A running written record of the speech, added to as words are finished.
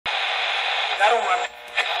I don't want.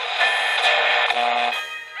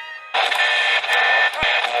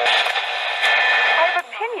 I have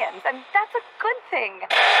opinions, and that's a good thing.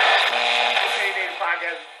 Opinionated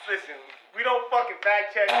podcast. Listen, we don't fucking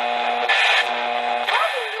fact check. How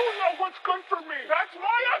do you know what's good for me? That's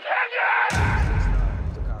my opinion!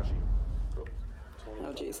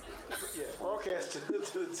 Oh, jeez. Yeah, broadcast to the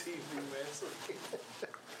TV, man.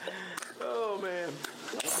 Oh, man.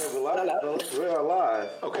 Okay, we're live, fellas. We are live.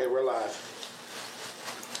 Okay, we're live.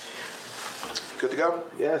 Good to go?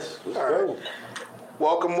 Yes, let's All go. right.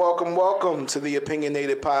 Welcome to the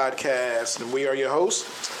Opinionated Podcast. And we are your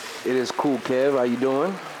hosts. It is Cool Kev. How you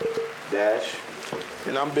doing? Dash.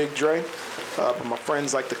 And I'm Big Dre. But my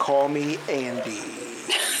friends like to call me Andy.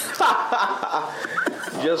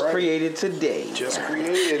 Just created today. Just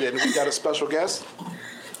created. And we got a special guest.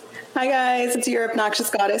 Hi, guys. It's your obnoxious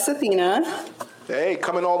goddess, Athena. Hey,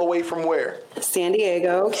 coming all the way from where? San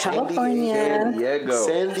Diego, California. San Diego.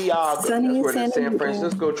 San Diego. Sunny Where the San San Diego.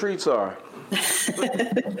 Francisco treats are.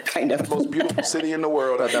 Kind of. Most beautiful city in the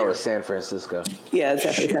world. I thought that was San Francisco. Yeah, it's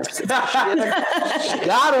definitely San Francisco.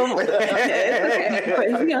 Got him. But,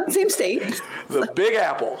 you know, same state. The Big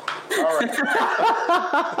Apple. All right.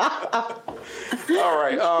 All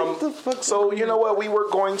right. So you know what? We were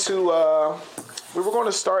going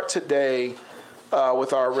to start today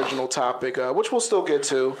with our original topic, which we'll still get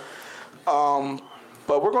to.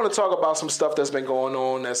 But we're going to talk about some stuff that's been going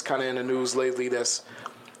on that's kind of in the news lately.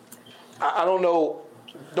 I don't know.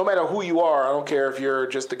 No matter who you are, I don't care if you're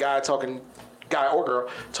just a guy or girl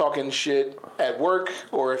talking shit at work,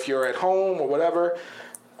 or if you're at home or whatever.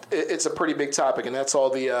 It's a pretty big topic, and that's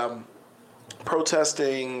all the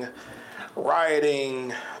protesting,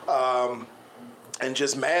 rioting, and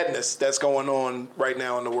just madness that's going on right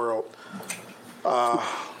now in the world.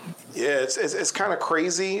 It's kind of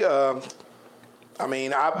crazy. I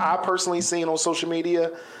mean, I personally seen on social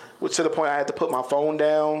media, which to the point I had to put my phone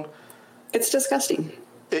down. It's disgusting.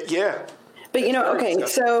 Yeah. But, you know, okay,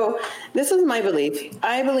 so this is my belief.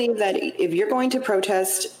 I believe that if you're going to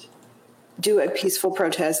protest, do a peaceful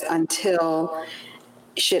protest until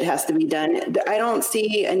shit has to be done. I don't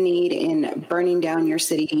see a need in burning down your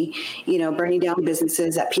city, you know, burning down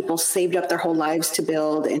businesses that people saved up their whole lives to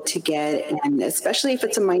build and to get, and especially if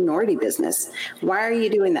it's a minority business. Why are you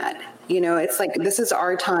doing that? You know, it's like this is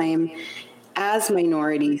our time as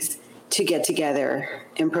minorities to get together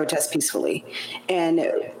and protest peacefully.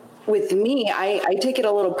 And with me, I take it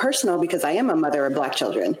a little personal because I am a mother of Black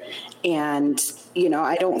children. And, you know,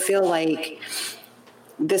 I don't feel like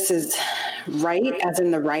this is right, as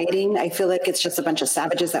in the rioting. I feel like it's just a bunch of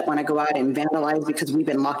savages that want to go out and vandalize because we've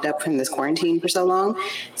been locked up from this quarantine for so long.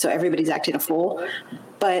 So everybody's acting a fool.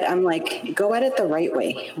 But I'm like, go at it the right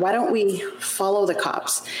way. Why don't we follow the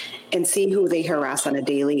cops and see who they harass on a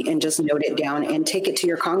daily and just note it down and take it to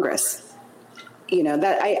your Congress? You know,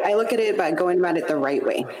 that I look at it by going about it the right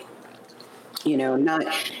way. You know, not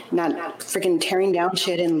freaking tearing down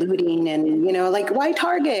shit and looting and, you know, like, why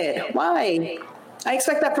Target? Why? I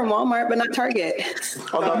expect that from Walmart, but not Target.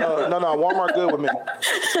 Oh, no. Walmart good with me.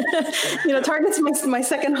 You know, Target's my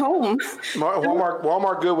second home.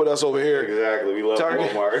 Walmart good with us over here. Exactly. We love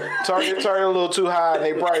Walmart. Target a little too high in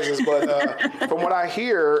their prices, but from what I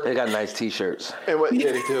hear, They got nice T-shirts. yeah,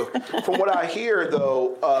 they do. From what I hear,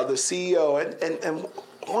 though, the CEO and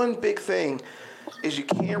one big thing is you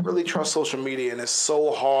can't really trust social media, and it's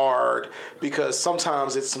so hard because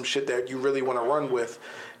sometimes it's some shit that you really want to run with,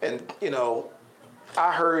 and you know.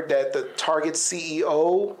 I heard that the Target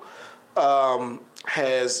CEO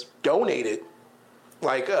has donated,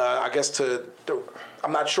 I guess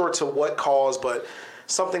I'm not sure to what cause, but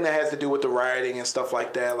something that has to do with the rioting and stuff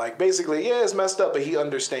like that. Like, basically, yeah, it's messed up, but he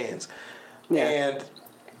understands. Yeah. And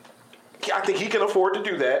I think he can afford to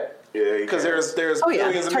do that. Yeah, because there's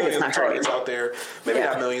millions and millions of Targets out there. Maybe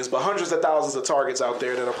not millions, but hundreds of thousands of Targets out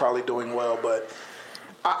there that are probably doing well. But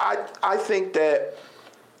I think that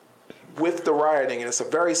with the rioting, and it's a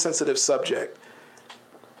very sensitive subject,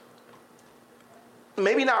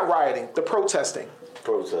 maybe not rioting, the protesting.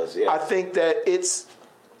 Protest, yeah. I think that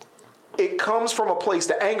it comes from a place,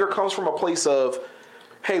 the anger comes from a place of,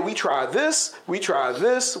 hey, we tried this, we tried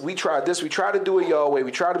this, we tried this, we try to do it your way,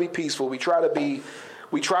 we try to be peaceful, we try to,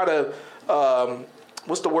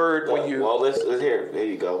 what's the word when you... Well, let's hear it. There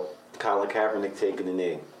you go. Colin Kaepernick taking the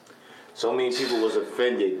knee. So many people was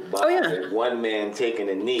offended by one man taking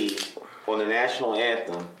a knee on the national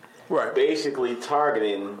anthem, right? Basically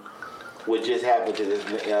targeting what just happened to this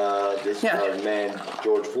man,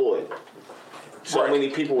 George Floyd. So many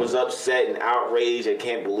people was upset and outraged and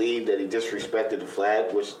can't believe that he disrespected the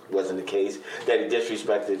flag, which wasn't the case. That he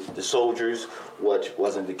disrespected the soldiers, which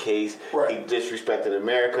wasn't the case. He disrespected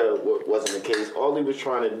America, which wasn't the case. All he was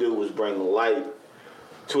trying to do was bring light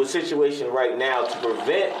to a situation right now to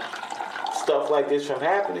prevent stuff like this from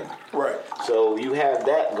happening. Right. So you have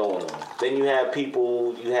that going on. Then you have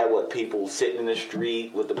people sitting in the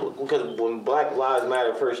street with because when Black Lives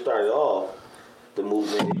Matter first started off, the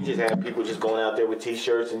movement, you just had people just going out there with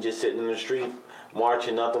T-shirts and just sitting in the street,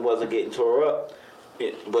 marching, nothing wasn't getting tore up.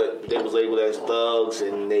 But they was labeled as thugs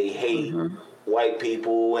and they hate white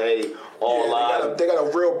people. Hey, all lives. They got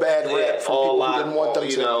a real bad rap from people who didn't want them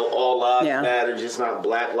to. All lives matter, just not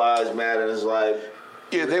Black Lives Matter. It's like.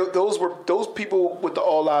 Yeah, those people with the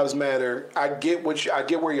All Lives Matter. I get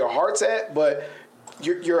where your heart's at, but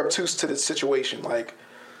you're obtuse to the situation. Like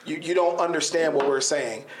you don't understand what we're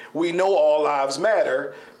saying. We know all lives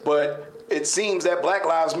matter, but it seems that Black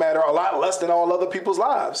lives matter a lot less than all other people's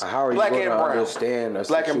lives. How are you going to understand a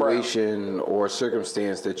situation or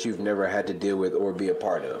circumstance that you've never had to deal with or be a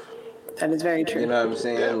part of? That is very true. You know what I'm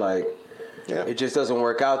saying? It just doesn't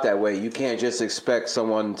work out that way. You can't just expect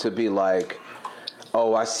someone to be like,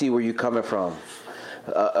 oh, I see where you're coming from.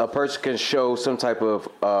 A person can show some type of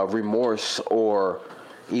remorse or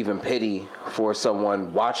even pity for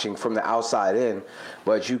someone watching from the outside in,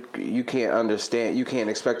 but you can't understand. You can't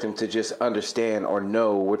expect them to just understand or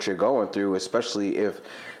know what you're going through, especially if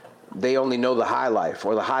they only know the high life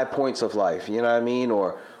or the high points of life. You know what I mean?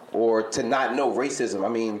 Or to not know racism. I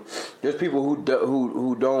mean, there's people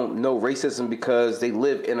who don't know racism because they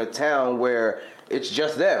live in a town where it's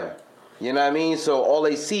just them. You know what I mean? So all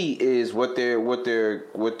they see is what's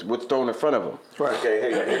thrown in front of them. Right. Okay.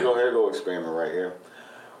 Hey, here go experiment right here.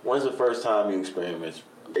 When's the first time you experienced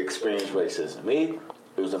racism? Me?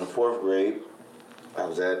 It was in the 4th grade. I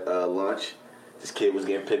was at lunch. This kid was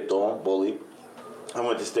getting picked on, bullied. I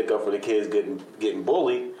went to stick up for the kids getting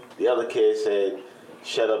bullied. The other kid said,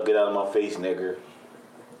 "Shut up, get out of my face, nigger."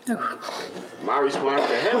 My response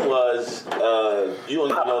to him was, "You don't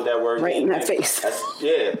even know what that word right means." Right in that face.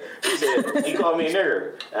 He said, he called me a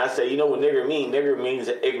nigger. And I said, "You know what nigger means? Nigger means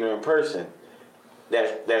an ignorant person."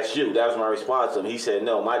 That's you. That was my response to him. He said,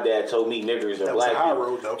 "No, my dad told me niggers are black people.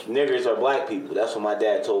 Road, though. Niggers are black people. That's what my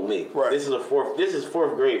dad told me." Right. This is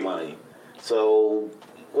 4th grade, mind you. So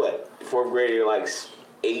what? 4th grade, you're like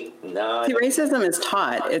 8, 9. See, racism is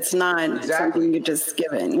taught. It's not something you're just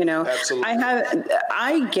given, you know. Absolutely.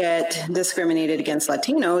 I get discriminated against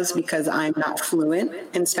Latinos because I'm not fluent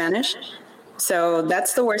in Spanish. So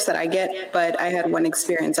that's the worst that I get. But I had one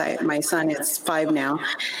experience. My son is 5 now.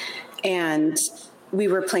 And we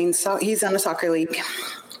were playing, he's on a soccer league.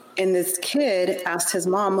 And this kid asked his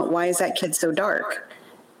mom, "Why is that kid so dark?"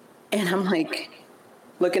 And I'm like,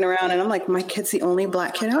 looking around and I'm like, my kid's the only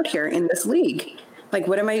black kid out here in this league. Like,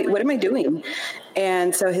 what am I doing?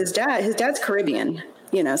 And so his dad's Caribbean,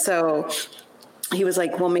 you know, so he was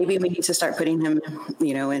like, well, maybe we need to start putting him,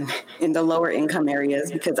 you know, in the lower income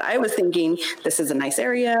areas, because I was thinking this is a nice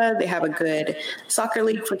area. They have a good soccer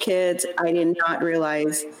league for kids. I did not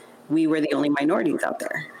realize we were the only minorities out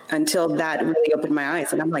there until that really opened my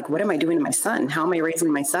eyes. And I'm like, what am I doing to my son? How am I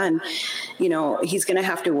raising my son? You know, he's going to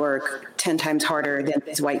have to work 10 times harder than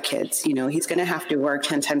these white kids. You know, he's going to have to work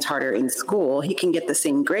 10 times harder in school. He can get the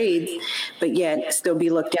same grades, but yet still be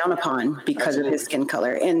looked down upon because of his skin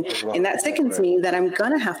color. And that sickens me that I'm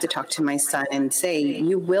going to have to talk to my son and say,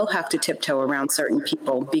 you will have to tiptoe around certain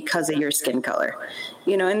people because of your skin color.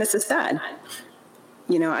 You know, and this is sad.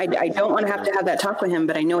 You know, I don't want to have that talk with him,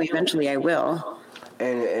 but I know eventually I will.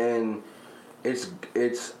 And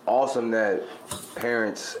it's awesome that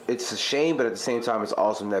parents, it's a shame, but at the same time, it's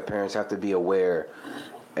awesome that parents have to be aware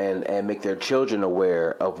and make their children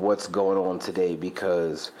aware of what's going on today,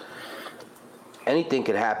 because anything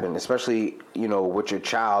could happen, especially, you know, with your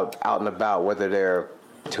child out and about, whether they're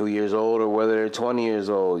 2 years old or whether they're 20 years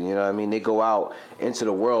old. You know what I mean? They go out into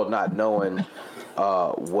the world not knowing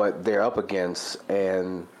what they're up against,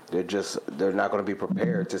 and they're not going to be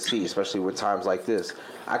prepared to see, especially with times like this.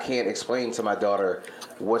 I can't explain to my daughter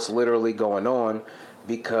what's literally going on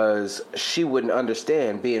because she wouldn't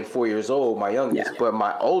understand, being 4 years old, my youngest. Yeah. But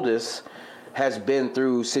my oldest has been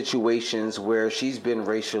through situations where she's been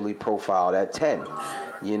racially profiled at 10.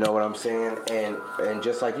 You know what I'm saying? And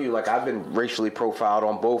just like you, like, I've been racially profiled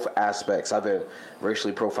on both aspects. I've been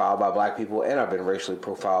racially profiled by black people, and I've been racially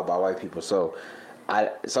profiled by white people. So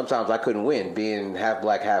sometimes I couldn't win, being half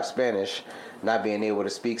black, half Spanish, not being able to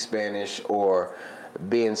speak Spanish, or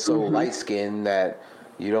being so light-skinned that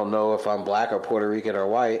You don't know if I'm black or Puerto Rican or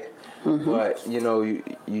white. But, you know,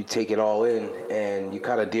 you take it all in and you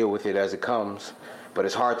kind of deal with it as it comes. But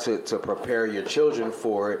it's hard to prepare your children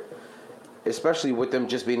for it, especially with them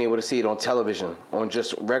just being able to see it on television, on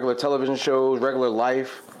just regular television shows, regular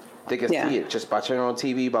life. They can see it just by turning on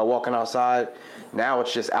TV, by walking outside. Now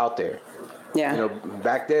it's just out there. Yeah. You know,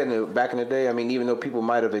 back in the day, I mean, even though people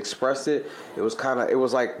might have expressed it, it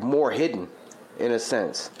was like more hidden in a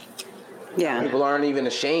sense. Yeah. People aren't even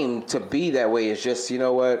ashamed to be that way. It's just, you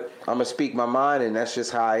know what, I'm gonna speak my mind, and that's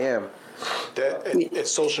just how I am. That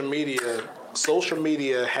social media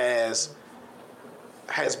has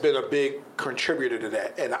been a big contributor to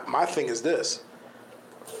that. And my thing is this: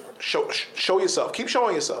 show yourself. Keep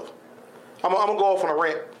showing yourself. I'm gonna go off on a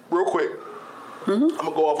rant real quick. I'm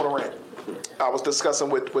gonna go off on a rant. I was discussing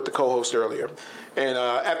with the co-host earlier, and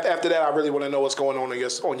after that, I really want to know what's going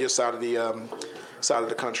on your side of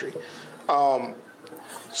the country.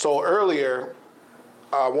 So earlier,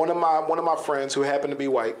 one of my friends who happened to be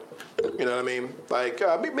white, you know what I mean? Like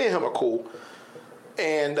me and him are cool,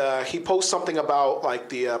 and he posted something about like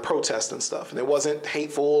the protest and stuff, and it wasn't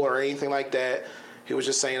hateful or anything like that. He was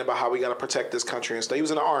just saying about how we got to protect this country and stuff. He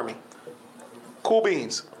was in the Army. Cool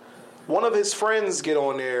beans. One of his friends get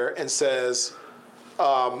on there and says,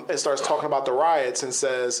 and starts talking about the riots and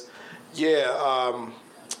says,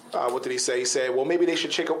 what did he say? He said, well, maybe they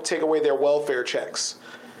should take away their welfare checks.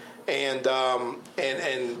 And I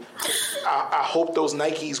hope those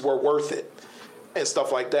Nikes were worth it and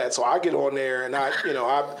stuff like that. So I get on there and I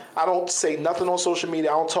don't say nothing on social media.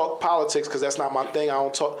 I don't talk politics because that's not my thing. I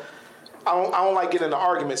don't like getting into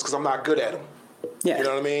arguments because I'm not good at them. Yeah. You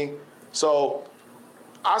know what I mean? So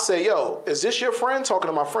I say, yo, is this your friend? Talking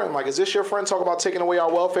to my friend, like, is this your friend talking about taking away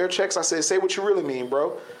our welfare checks? I said, say what you really mean,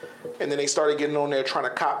 bro. And then they started getting on there trying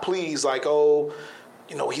to cop pleas, like, oh,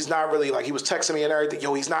 you know, he's not really, like, he was texting me and everything.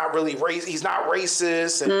 Yo, he's not really he's not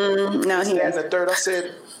racist. And no, he and the third. I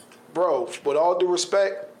said, bro, with all due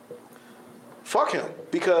respect, fuck him.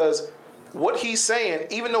 Because what he's saying,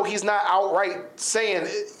 even though he's not outright saying,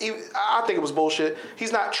 I think it was bullshit.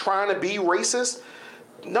 He's not trying to be racist.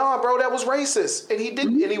 Nah, bro, that was racist. And he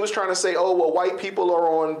didn't. And he was trying to say, oh, well, white people are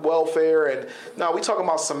on welfare. And no, we talking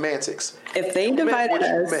about semantics. If they divided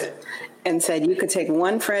us and said you could take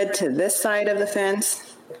one Fred to this side of the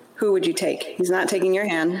fence, who would you take? He's not taking your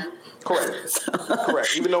hand. Correct.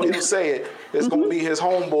 Correct. Even though he'll say it, it's going to be his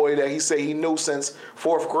homeboy that he say he knew since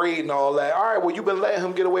 4th grade and all that. All right, well, you've been letting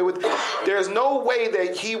him get away with it. There's no way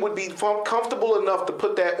that he would be comfortable enough to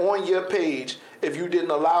put that on your page if you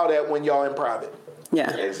didn't allow that when y'all in private.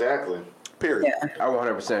 Yeah. Exactly. Period. Yeah. I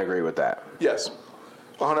 100% agree with that. Yes.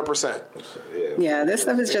 100%. Yeah, this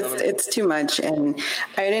stuff is just, it's too much. And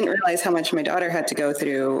I didn't realize how much my daughter had to go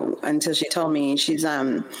through until she told me. She's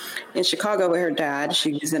in Chicago with her dad.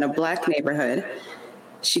 She's in a black neighborhood.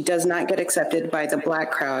 She does not get accepted by the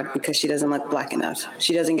black crowd because she doesn't look black enough.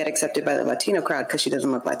 She doesn't get accepted by the Latino crowd because she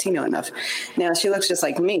doesn't look Latino enough. Now, she looks just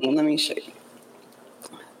like me. Let me show you.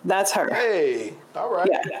 That's her. Hey, all right.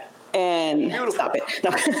 Yeah. And beautiful. Stop it.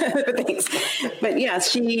 No, thanks. But yeah,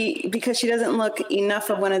 because she doesn't look enough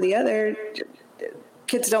of one of the other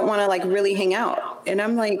kids, don't want to like really hang out. And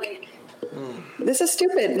I'm like, this is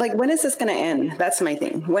stupid. Like, when is this going to end? That's my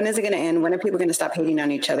thing. When is it going to end? When are people going to stop hating on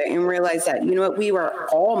each other and realize that, you know what, we were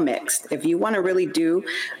all mixed. If you want to really do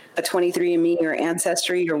a 23andMe or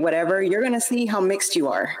Ancestry or whatever, you're going to see how mixed you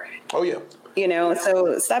are. Oh, yeah. You know,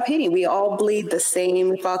 so stop hating. We all bleed the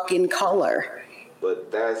same fucking color.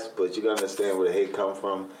 But you gotta understand where the hate come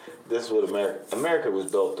from. This is what America was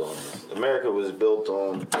built on. America was built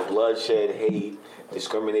on bloodshed, hate,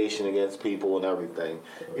 discrimination against people and everything.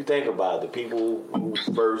 You think about it, the people who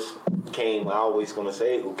first came, I always gonna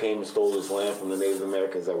say, who came and stole this land from the Native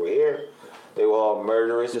Americans that were here, they were all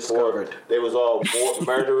murderers. Discovered. They was all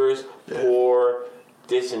murderers, poor,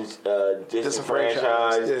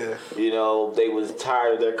 disenfranchised. Yeah. You know, they was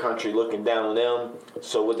tired of their country looking down on them.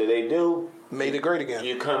 So what did they do? Made it great again.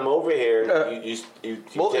 You come over here, you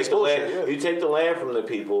take the land. Yeah. You take the land from the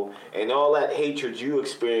people, and all that hatred you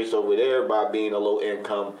experienced over there by being a low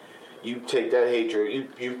income, you take that hatred.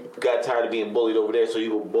 You got tired of being bullied over there, so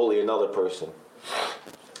you will bully another person.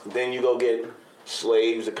 Then you go get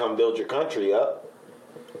slaves to come build your country up,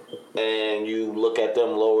 and you look at them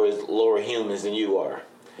lower humans than you are.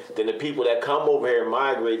 Then the people that come over here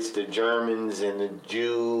migrates, the Germans and the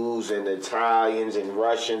Jews and the Italians and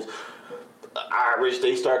Russians. Irish,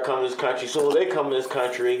 they start coming to this country. So when they come to this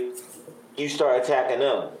country, you start attacking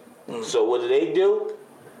them. So what do?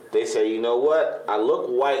 They say, you know what? I look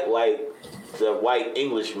white like the white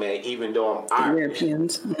Englishman, even though I'm Irish.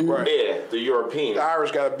 Europeans. Mm-hmm. Right. Yeah, the Europeans. The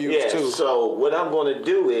Irish got abused too. So what I'm going to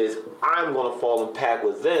do is I'm going to fall in pack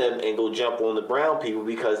with them and go jump on the brown people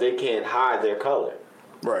because they can't hide their color.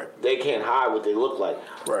 Right. They can't hide what they look like.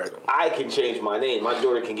 Right. I can change my name. My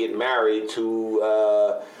daughter can get married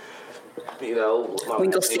to,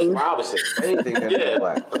 Winkelstein. Robinson. Anything that ain't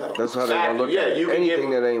black. That's how they're gonna look at it. You can Anything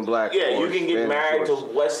that ain't black. Yeah, you can get married to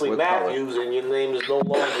Wesley Matthews, and your name is no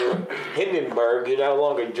longer Hindenburg. You're no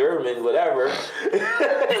longer German, whatever,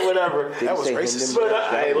 whatever. That was racist.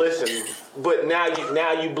 But hey, listen. But now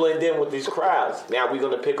you blend in with these crowds. Now we're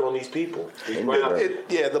gonna pick on these people.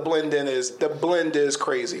 The blend is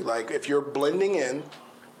crazy. Like if you're blending in,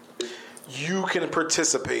 you can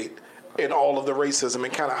participate in all of the racism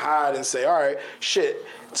and kind of hide and say, all right, shit,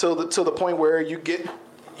 to the point where you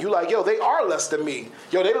like, yo, they are less than me.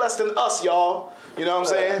 Yo, they less than us, y'all. You know what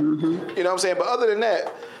I'm saying? Mm-hmm. You know what I'm saying? But other than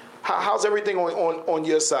that, how's everything on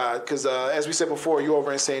your side? Because as we said before, you're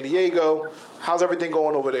over in San Diego. How's everything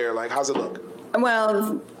going over there? Like, how's it look?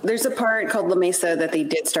 Well, there's a part called La Mesa that they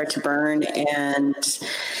did start to burn, and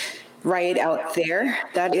right out there,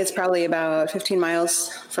 that is probably about 15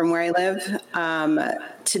 miles from where I live.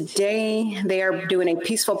 Today, they are doing a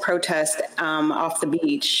peaceful protest off the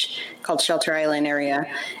beach called Shelter Island area.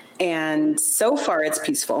 And so far, it's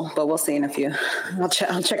peaceful, but we'll see in a few. I'll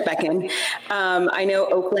check back in. I know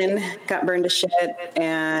Oakland got burned to shit,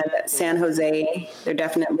 and San Jose, they're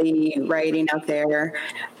definitely rioting out there.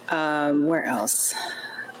 Where else?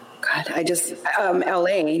 God,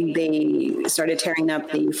 LA, they started tearing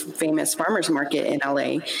up the famous farmers market in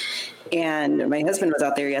LA. And my husband was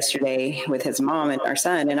out there yesterday with his mom and our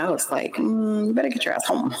son, and I was like, you better get your ass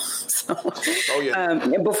home.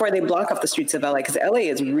 Before they block off the streets of LA, because LA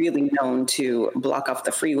is really known to block off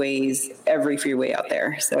the freeways, every freeway out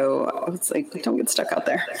there. So I was like, don't get stuck out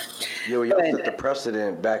there. Y'all set the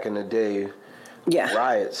precedent back in the day. Yeah.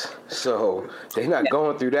 Riots. So they're not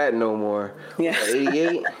going through that no more. Yeah.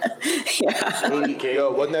 88? Yeah.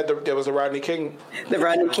 Yo, wasn't there was a Rodney King? The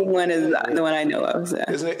Rodney King one is the one I know of. Yeah.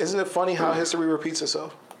 Isn't it funny how history repeats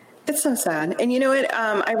itself? It's so sad. And you know what?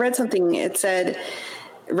 I read something. It said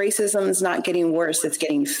racism's not getting worse. It's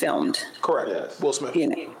getting filmed. Correct. Yes. Will Smith. You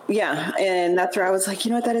know, yeah. And that's where I was like, you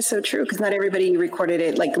know what? That is so true. Because not everybody recorded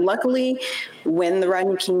it. Like, luckily, when the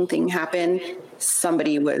Rodney King thing happened,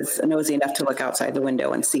 somebody was nosy enough to look outside the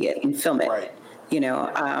window and see it and film it. Right. You know,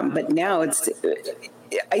 but now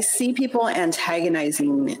I see people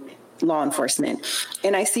antagonizing law enforcement.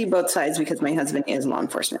 And I see both sides because my husband is law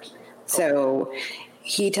enforcement. So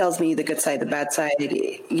he tells me the good side, the bad side.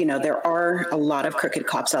 You know, there are a lot of crooked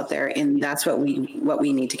cops out there, and that's what we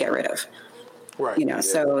need to get rid of. Right. You know,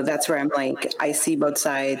 so that's where I'm like, I see both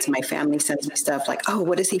sides. My family sends me stuff like, oh,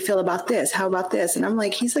 what does he feel about this? How about this? And I'm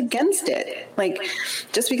like, he's against it. Like,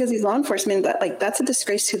 just because he's law enforcement, that's a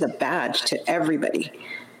disgrace to the badge, to everybody.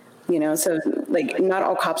 You know, so like, not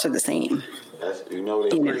all cops are the same. That's,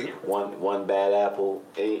 one bad apple.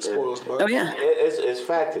 Oh yeah, it's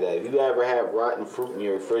fact to that. If you ever have rotten fruit in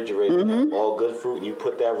your refrigerator, all good fruit, and you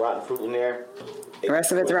put that rotten fruit in there, the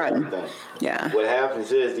rest of it's rotten. Yeah. What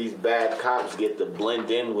happens is these bad cops get to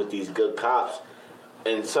blend in with these good cops,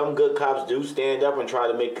 and some good cops do stand up and try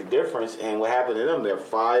to make a difference. And what happened to them? They're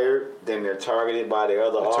fired. Then they're targeted by their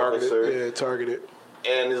other officers. Yeah, targeted.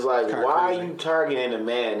 And it's like, why are you targeting a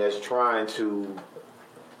man that's trying to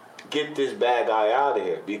get this bad guy out of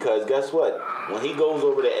here? Because guess what? When he goes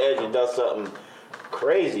over the edge and does something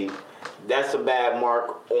crazy, that's a bad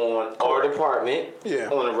mark on our department,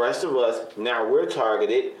 on the rest of us. Now we're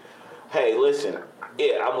targeted. Hey, listen,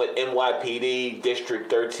 I'm with NYPD District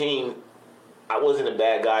 13. I wasn't a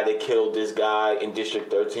bad guy that killed this guy in District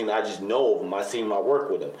 13. I just know of him. I seen my work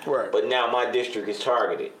with him. Right. But now my district is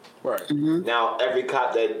targeted. Right. Mm-hmm. Now every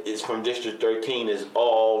cop that is from District 13 is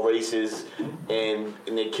all racist, and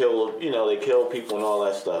they kill people and all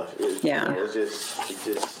that stuff. It's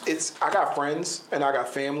just. I got friends and I got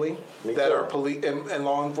family that are police and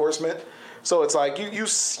law enforcement, so it's like you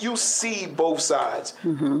see both sides.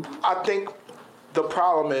 Mm-hmm. I think the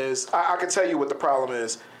problem is I can tell you what the problem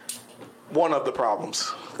is. One of the problems,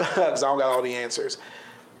 because I don't got all the answers.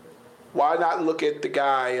 Why not look at the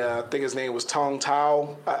guy, I think his name was Tong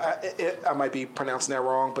Tao. I might be pronouncing that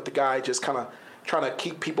wrong, but the guy just kind of trying to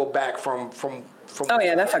keep people back from. Oh,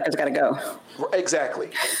 yeah, that fucker's got to go.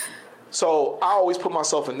 Exactly. So I always put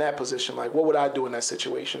myself in that position. Like, what would I do in that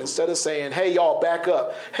situation? Instead of saying, hey, y'all, back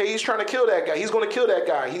up. Hey, he's trying to kill that guy. He's going to kill that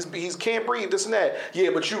guy. He's can't breathe, this and that.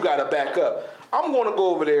 Yeah, but you got to back up. I'm going to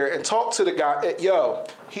go over there and talk to the guy. Yo,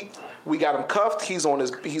 We got him cuffed. He's on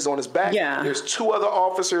his back. Yeah. There's 2 other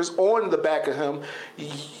officers on the back of him.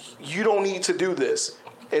 You don't need to do this.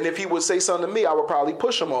 And if he would say something to me, I would probably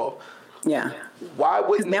push him off. Yeah. Why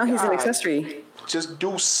wouldn't now he's an accessory? Just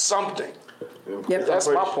do something. Yep. That's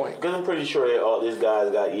my point. Because I'm pretty sure that all these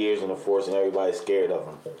guys got years in the force and everybody's scared of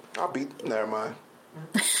them. Never mind.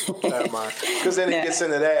 Because then it gets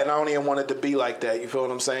into that, and I don't even want it to be like that. You feel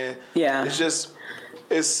what I'm saying? Yeah. We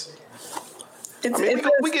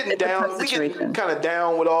getting kind of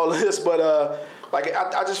down with all this, but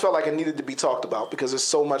I just felt like it needed to be talked about because there's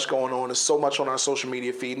so much going on. There's so much on our social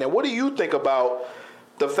media feed. Now, what do you think about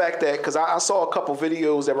the fact that, because I saw a couple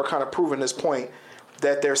videos that were kind of proving this point,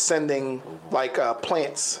 that they're sending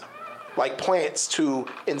plants to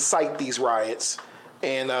incite these riots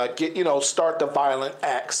and start the violent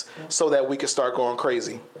acts so that we can start going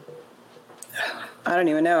crazy? I don't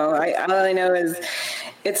even know. All I know is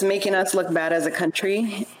it's making us look bad as a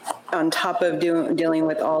country on top of dealing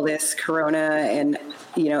with all this corona and,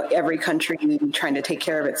 every country trying to take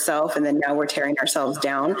care of itself. And then now we're tearing ourselves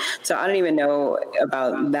down. So I don't even know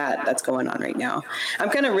about that's going on right now. I'm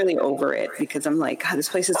kind of really over it because I'm like, God, this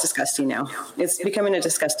place is disgusting now. It's becoming a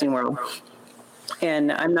disgusting world.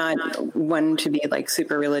 And I'm not one to be like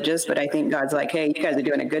super religious, but I think God's like, hey, you guys are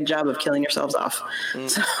doing a good job of killing yourselves off.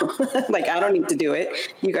 So I don't need to do it.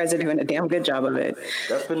 You guys are doing a damn good job of it.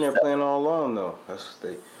 That's been their plan all along, though. When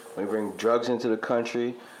they bring drugs into the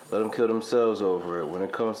country, let them kill themselves over it. When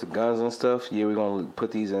it comes to guns and stuff, we're going to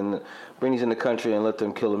bring these in the country and let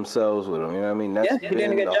them kill themselves with them. You know what I mean? That's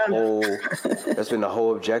been the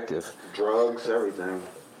whole objective. Drugs, everything.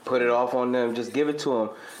 Put it off on them. Just give it to them.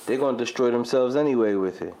 They're going to destroy themselves anyway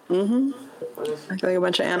with it. Mm-hmm. Like a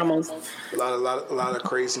bunch of animals. A lot of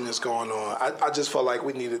craziness going on. I just felt like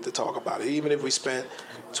we needed to talk about it. Even if we spent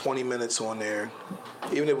 20 minutes on there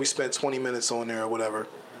or whatever,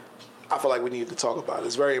 I feel like we needed to talk about it.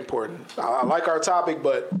 It's very important. I like our topic,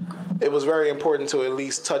 but it was very important to at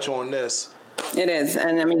least touch on this. It is.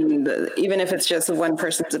 And I mean, even if it's just one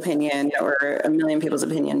person's opinion or a million people's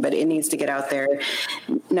opinion, but it needs to get out there.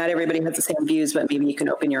 Not everybody has the same views, but maybe you can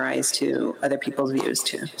open your eyes to other people's views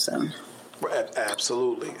too. So,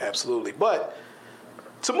 absolutely. But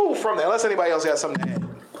to move from there, unless anybody else has something to add.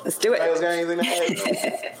 Let's do it. Anybody else got anything to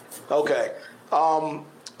add? Okay.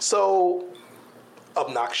 So,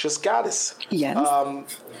 Obnoxious Goddess. Yes.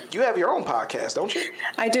 You have your own podcast, don't you?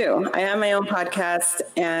 I do. I have my own podcast,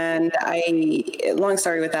 and long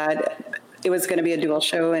story with that, it was going to be a dual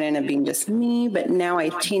show and it ended up being just me, but now I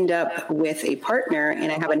teamed up with a partner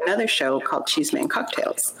and I have another show called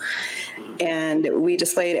Chismeandcocktails. And we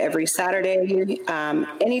display it every Saturday.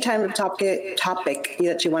 Any type of topic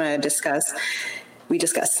that you want to discuss, we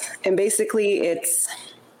discuss. And basically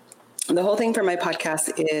the whole thing for my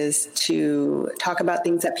podcast is to talk about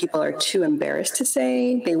things that people are too embarrassed to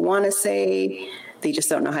say. They want to say, they just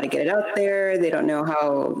don't know how to get it out there. They don't know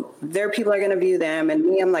how their people are going to view them. And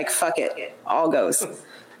me, I'm like, fuck it, all goes.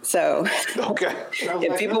 So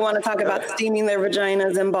if people want to talk about steaming their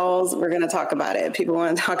vaginas and balls, we're going to talk about it. If people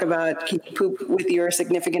want to talk about can you poop with your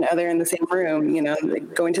significant other in the same room,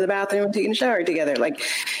 going to the bathroom and taking a shower together,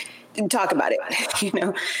 talk about it.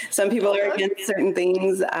 Some people are against certain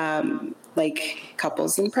things, like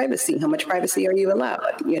couples and privacy. How much privacy are you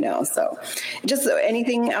allowed? So just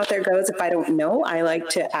anything out there goes. If I don't know, I like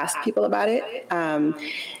to ask people about it.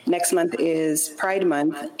 Next month is Pride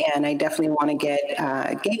Month, and I definitely want to get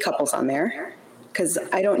gay couples on there because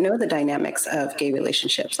I don't know the dynamics of gay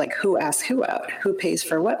relationships, like who asks who out, who pays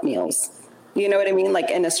for what meals. You know what I mean? Like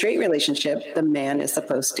in a straight relationship, the man is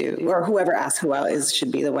supposed to, or whoever asks who out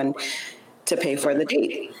should be the one to pay for the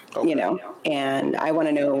date, and I want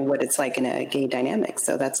to know what it's like in a gay dynamic.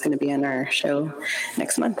 So that's going to be on our show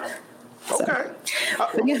next month. Okay.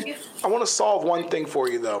 I want to solve one thing for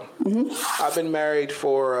you though. Mm-hmm. I've been married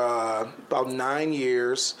for about 9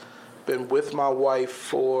 years, been with my wife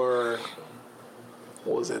for,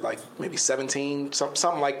 what was it, like maybe 17,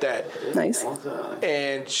 something like that. Nice.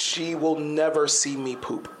 And she will never see me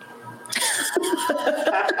poop.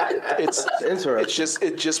 It's interesting.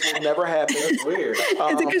 It just will never happen. That's weird. Is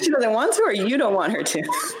it because she doesn't want to, or you don't want her to?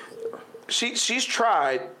 She's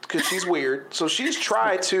tried because she's weird. So she's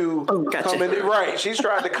tried to come in there. Right. She's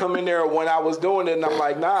tried to come in there when I was doing it, and I'm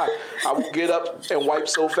like, nah. I will get up and wipe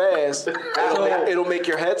so fast it'll make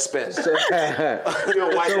your head spin. So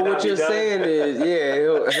what you're saying is,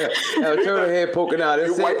 he'll turn her head poking out.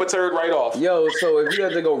 You wipe a turd right off. Yo, so if you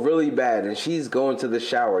have to go really bad and she's going to the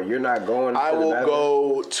shower, you're not going. I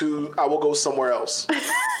will go somewhere else.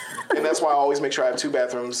 And that's why I always make sure I have 2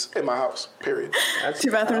 bathrooms in my house. Period.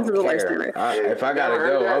 2 bathrooms is a lifesaver. If I gotta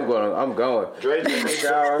go, I'm going. Drake told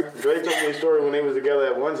me a story when they was together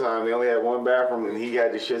at one time. They only had 1 bathroom, and he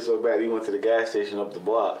had the shit so bad he went to the gas station up the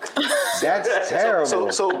block. That's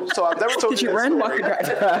terrible. So I've never told Did you you that run, walk, story. or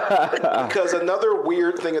drive? Because another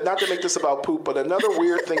weird thing, not to make this about poop, but another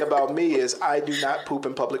weird thing about me is I do not poop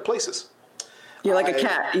in public places. You're like a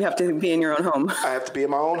cat. You have to be in your own home. I have to be in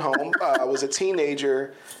my own home. I was a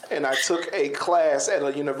teenager, and I took a class at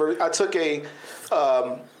a university.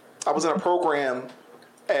 I was in a program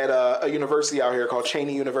at a university out here called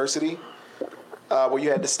Cheney University, where you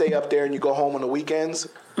had to stay up there and you go home on the weekends.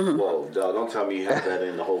 Mm-hmm. Whoa, dog, don't tell me you had that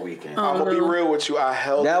in the whole weekend. I'm going to be real with you. I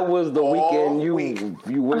held That was the weekend week.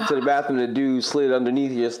 you went to the bathroom. The dude slid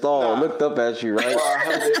underneath your stall and looked up at you, right?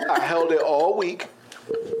 I held it all week,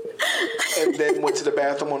 and then went to the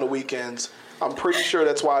bathroom on the weekends. I'm pretty sure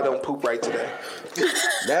that's why I don't poop right today.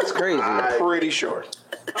 That's crazy. I'm pretty sure.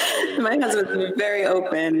 My husband's very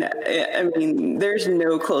open. I mean, there's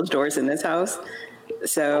no closed doors in this house.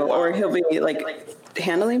 So, or he'll be like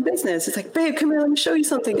handling business. It's like, babe, come here, let me show you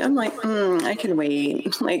something. I'm like, I can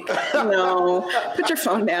wait. Like, no, put your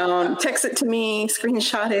phone down, text it to me,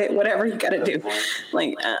 screenshot it, whatever you got to do.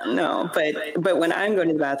 Like, no. But when I'm going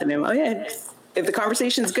to the bathroom, oh yeah, if the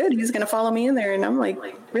conversation's good, he's going to follow me in there. And I'm like,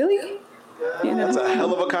 really? You know? That's a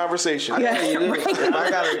hell of a conversation. Yeah, If I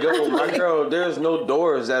gotta go, my girl, there's no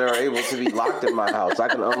doors that are able to be locked in my house. I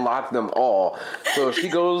can unlock them all. So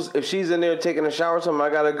if she's in there taking a shower or something, I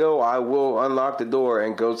gotta go, I will unlock the door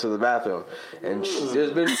and go to the bathroom. And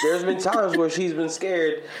there's been times where she's been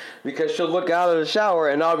scared because she'll look out of the shower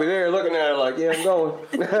and I'll be there looking at her like, yeah, I'm going.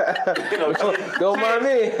 Don't mind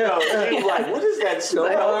me. She's like, what is that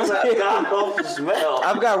smell? God smell.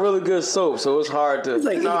 I've got really good soap, so it's hard to. It's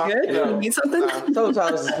like, you good? You need something?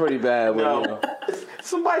 Sometimes it's pretty bad. When,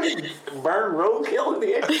 Somebody burn roadkill in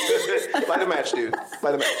the air. Light a match, dude.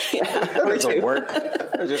 Light a match. Yeah, That doesn't work.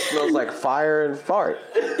 It just smells like fire and fart.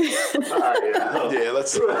 Yeah,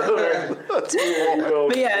 let's move on.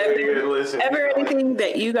 But yeah, if ever anything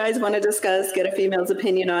that you guys want to discuss, get a female's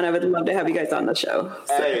opinion on, I would love to have you guys on the show.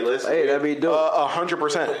 So. Hey, listen. Hey, that'd be dope.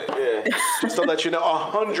 100%. Yeah. Just to let you know,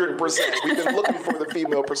 100%. We've been looking for the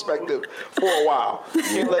female perspective for a while.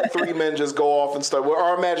 Can't let 3 men just go off and start. Well,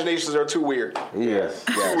 our imaginations are too weird. Yes.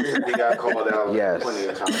 We got called out Yes. plenty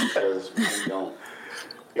of times because we don't,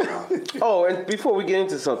 you know. Oh, and before we get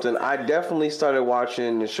into something, I definitely started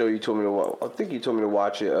watching the show you told me to watch. I think you told me to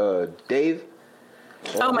watch it, Dave.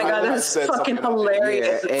 Oh my God, that's fucking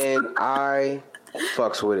hilarious. Yeah, and I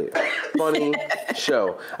fucks with it. Funny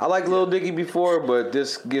show. I liked Lil Dicky before, but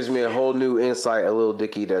this gives me a whole new insight of Lil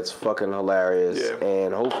Dicky that's fucking hilarious. Yeah.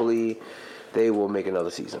 And hopefully they will make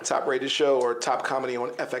another season. Top rated show or top comedy on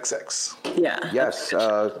FXX. Yeah. Yes,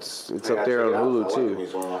 it's up there on Hulu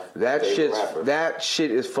too. That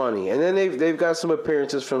shit is funny. And then they've got some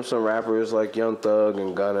appearances from some rappers like Young Thug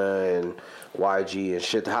and Gunna and YG and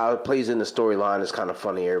shit. How it plays in the storyline is kind of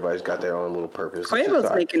funny. Everybody's got their own little purpose.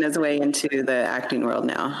 Quavo's making his way into the acting world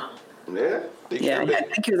now. Yeah. Yeah, I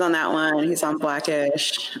think he was on that one. He's on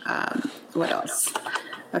Blackish. What else?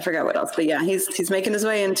 I forgot what else, but yeah, he's making his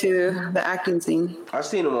way into the acting scene. I've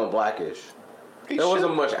seen him on Blackish. There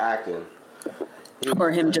wasn't much acting.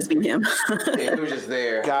 Or him just being him. He was just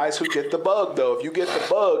there. Guys who get the bug though, if you get the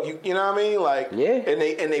bug, you know what I mean? Like, yeah. And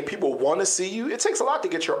they people want to see you. It takes a lot to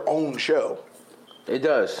get your own show. It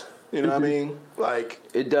does. You know what I mean? Like,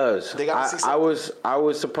 it does. They gotta see something. I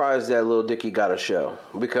was surprised that Lil Dicky got a show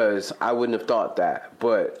because I wouldn't have thought that,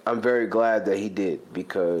 but I'm very glad that he did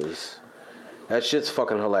because that shit's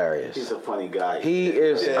fucking hilarious. He's a funny guy. He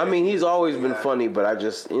is. Yeah. I mean, he's always been funny, but I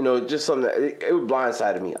just, just something that it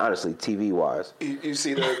blindsided me, honestly, TV wise. You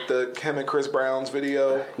see the him and Chris Brown's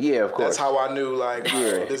video? Yeah, of course. That's how I knew, like,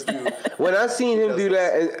 this dude. When I seen him do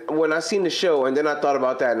that, and when I seen the show, and then I thought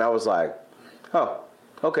about that, and I was like, oh,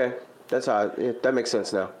 okay. That's how that makes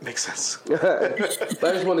sense now. Makes sense. But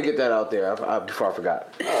I just want to get that out there before I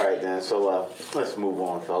forgot. All right, then. So let's move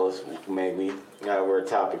on, fellas. Maybe we're a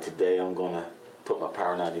topic today. I'm gonna put my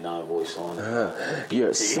Power 99 voice on.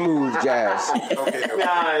 You're smooth jazz. Okay.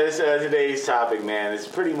 Nah, today's topic, man. It's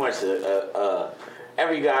pretty much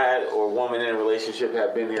every guy or woman in a relationship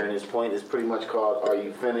have been here in this point. It's pretty much called: Are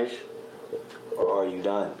you finished or are you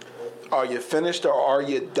done? Are you finished or are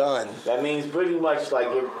you done? That means pretty much like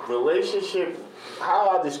your relationship,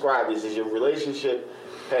 how I describe this is your relationship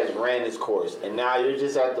has ran its course. And now you're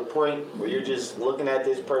just at the point where you're just looking at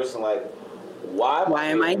this person like, why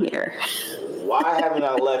am I here? Why haven't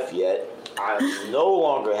I left yet? I'm no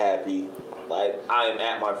longer happy. Like, I am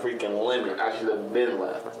at my freaking limit. I should have been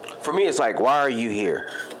left. For me, it's like, why are you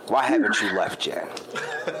here? Why haven't you left yet?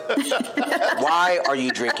 Why are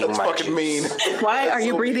you drinking my fucking juice? mean. Why are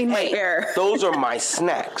you breathing my air? Those are my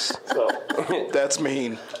snacks. So, That's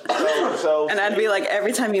mean. so And I'd be like,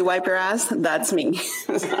 every time you wipe your ass, that's me.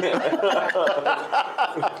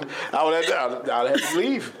 I would have to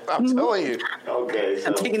leave. I'm telling you. okay. So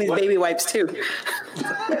I'm taking these baby wipes too.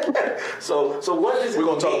 So what does We're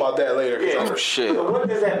going to talk about that later. Yeah. Oh, shit. So what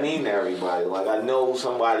does that mean to everybody? Like, I know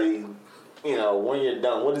somebody, you know, when you're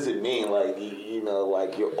done, what does it mean? Like, you know,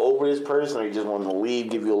 like you're over this person, or you just want them to leave,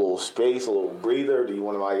 give you a little space, a little breather? Do you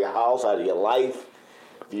want them out of your house, out of your life?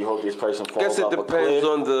 Do you hope this person I falls guess it off a depends cliff?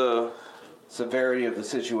 on the severity of the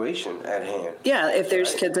situation at hand. Yeah, if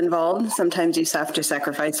there's kids involved, sometimes you have to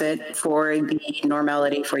sacrifice it for the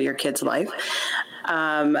normality for your kid's life.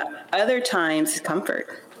 Other times, comfort.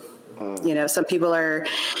 You know, some people are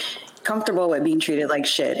comfortable with being treated like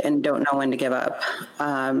shit and don't know when to give up.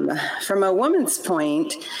 From a woman's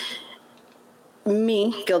point,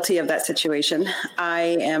 me, guilty of that situation.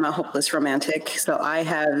 I am a hopeless romantic. So I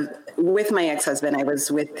have, with my ex-husband, I was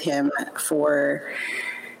with him for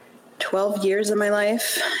 12 years of my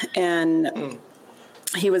life, and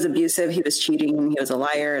he was abusive, he was cheating, he was a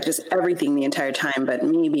liar, just everything the entire time. But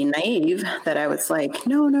me being naive, that I was like,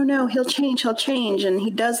 no, he'll change, and he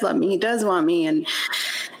does love me, he does want me, and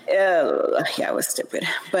yeah, I was stupid.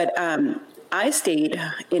 But I stayed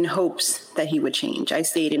in hopes that he would change. I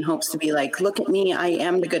stayed in hopes to be like, look at me, I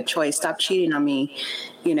am the good choice, stop cheating on me,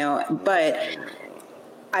 you know. But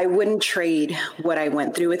I wouldn't trade what I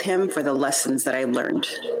went through with him for the lessons that I learned.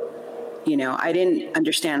 You know, I didn't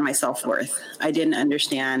understand my self-worth. I didn't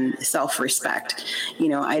understand self-respect. You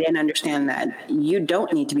know, I didn't understand that you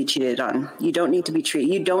don't need to be cheated on. You don't need to be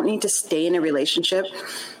treated. You don't need to stay in a relationship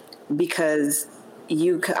because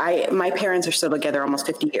my parents are still together almost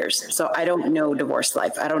 50 years. So I don't know divorce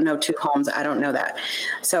life. I don't know two homes. I don't know that.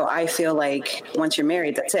 So I feel like once you're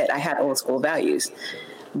married, that's it. I had old school values.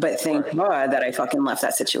 But thank God that I fucking left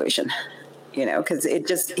that situation, you know, because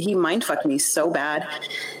he mind fucked me so bad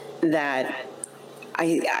that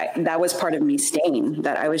I that was part of me staying,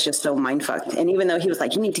 that I was just so mind fucked. And even though he was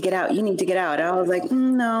like, you need to get out, I was like,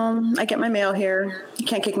 no, I get my mail here. You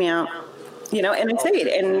can't kick me out. You know, and I stayed,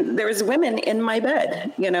 and there was women in my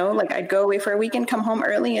bed, you know, like I'd go away for a weekend, come home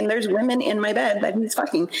early, and there's women in my bed that he's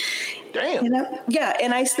fucking. Damn. You know? Yeah,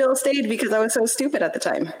 and I still stayed because I was so stupid at the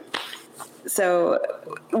time. So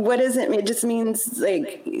what does it mean? It just means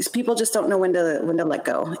like people just don't know when to let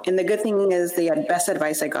go. And the good thing is the best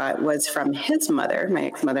advice I got was from his mother, my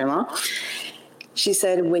ex-mother-in-law. She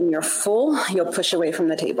said, when you're full, you'll push away from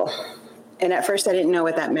the table. And at first I didn't know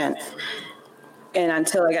what that meant. And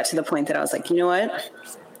until I got to the point that I was like, you know what?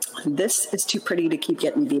 This is too pretty to keep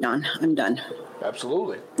getting beat on. I'm done.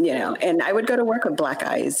 Absolutely. You know, and I would go to work with black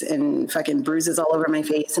eyes and fucking bruises all over my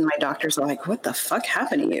face. And my doctors are like, what the fuck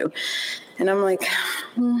happened to you? And I'm like,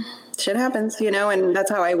 shit happens, you know, and that's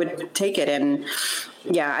how I would take it. And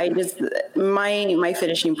yeah, my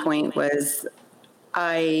finishing point was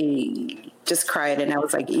I just cried, and I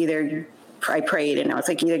was like, I prayed, and I was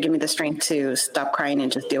like, either give me the strength to stop crying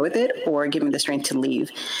and just deal with it, or give me the strength to leave.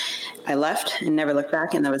 I left and never looked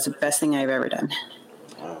back, and that was the best thing I've ever done.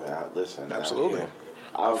 Listen, Absolutely.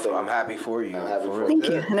 I'm happy for you. Thank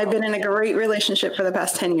you. And I've been in a great relationship for the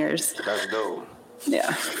past 10 years. That's dope.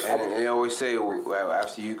 Yeah. And they always say,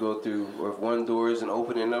 after you go through, or if one door isn't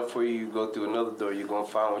open enough for you, you go through another door, you're going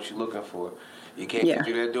to find what you're looking for. You can't get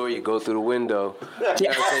through that door, you go through the window.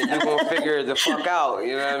 You're going to figure the fuck out.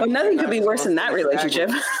 You know what I mean? Nothing could be worse than that relationship.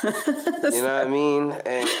 You know what I mean?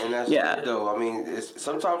 And that's Yeah. though. I mean,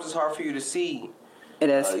 sometimes it's hard for you to see. It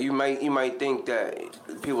is. You might think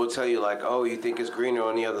that people tell you like, oh, you think it's greener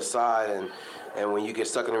on the other side, and when you get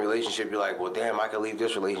stuck in a relationship, you're like, well, damn, I could leave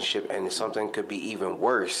this relationship and something could be even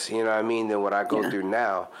worse. You know what I mean? Than what I go through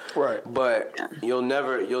now. Right. But you'll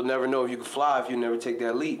never know if you can fly if you never take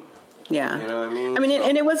that leap. Yeah. You know what I mean? I mean,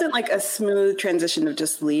 and it wasn't like a smooth transition of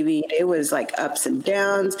just leaving. It was like ups and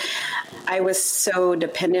downs. I was so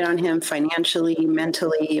dependent on him financially,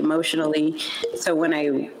 mentally, emotionally. So when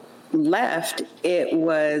I left, it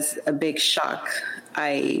was a big shock.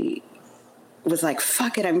 I was like,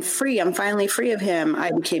 fuck it, I'm free. I'm finally free of him.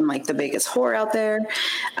 I became like the biggest whore out there.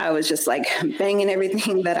 I was just like banging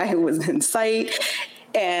everything that I was in sight.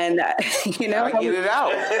 And you know, I get it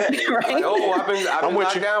out. right? Like, oh, I've been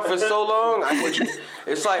knocked down for so long.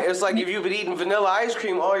 It's like if you've been eating vanilla ice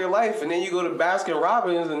cream all your life, and then you go to Baskin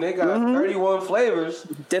Robbins and they got 31 flavors,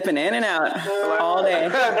 dipping in and out all day.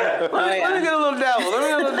 Let me get a little devil. Let me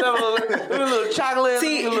get a little chocolate.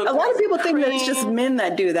 See, a lot of people think that it's just men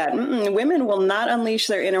that do that. Women will not unleash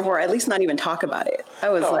their inner whore, at least not even talk about it. I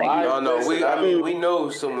was we know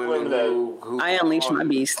some women who I unleash my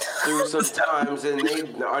beast through some times, and they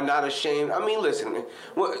are not ashamed. I mean, listen,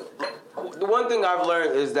 the one thing I've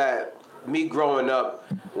learned is that me growing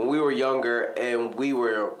up, when we were younger and we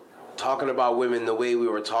were talking about women the way we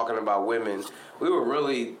were talking about women, they were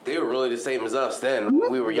really the same as us then.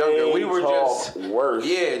 When we were younger, we were just worse.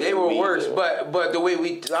 Yeah, they were worse. But the way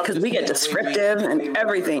because we get descriptive and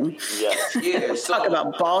everything. Yeah. So, talk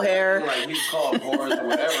about ball hair, like we called whores or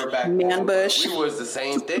whatever back then. Man bush. We was the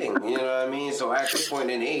same thing. You know what I mean? So at this point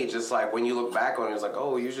in age, it's like when you look back on it, it's like,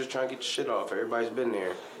 oh, you're just trying to get your shit off. Everybody's been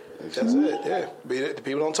there. That's it. Yeah.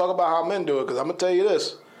 People don't talk about how men do it because I'm gonna tell you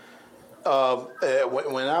this.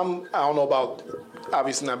 When I don't know about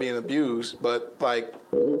obviously not being abused, but like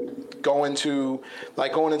going into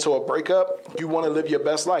a breakup, you want to live your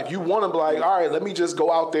best life. You want to be like, all right, let me just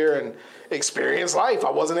go out there and experience life.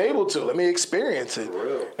 I wasn't able to. Let me experience it. For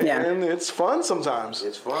real. And it's fun sometimes.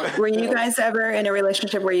 It's fun. Were you guys ever in a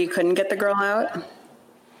relationship where you couldn't get the girl out?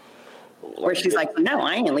 Where she's like, no,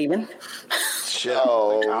 I ain't leaving. Shit.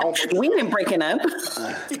 We ain't breaking up.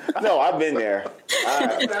 No, I've been there.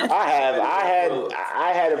 I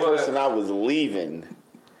had a person I was leaving,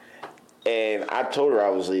 and I told her I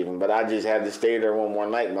was leaving, but I just had to stay there one more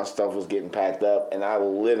night. My stuff was getting packed up, and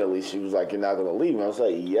she was like, "You're not gonna leave me?" I was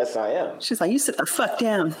like, "Yes, I am." She's like, "You sit the fuck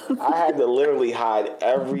down." I had to literally hide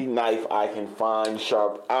every knife I can find,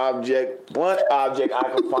 sharp object, blunt object I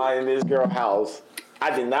could find in this girl's house. I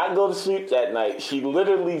did not go to sleep that night. She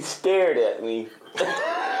literally stared at me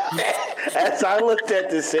as I looked at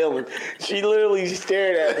the ceiling. She literally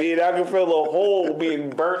stared at me, and I could feel a hole being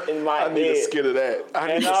burnt in my head. I need a skit of that.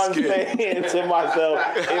 And I'm saying to myself,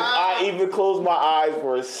 if I even close my eyes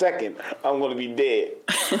for a second, I'm going to be dead.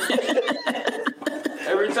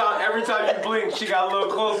 Every time you blink, she got a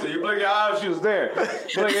little closer. You blink your eyes, she was there.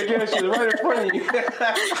 Blink again, she was right in front of you.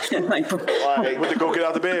 Like, went to go get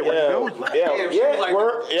out the bed. Where you going?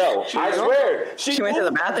 I swear. She went to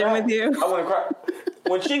the bathroom with you? I went to cry.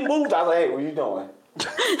 When she moved, I was like, hey, what are you doing?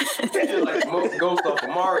 Just like most ghost off of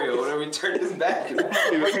Mario, whenever he turned his back. Look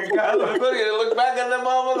back at that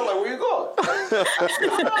motherfucker, like, where you going?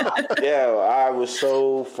 I was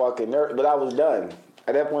so fucking nervous, but I was done.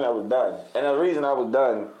 At that point, I was done. And the reason I was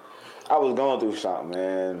done, I was going through something,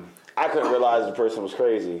 man. I couldn't realize the person was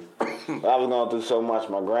crazy. I was going through so much.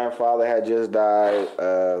 My grandfather had just died,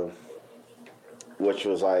 which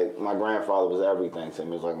was like, my grandfather was everything to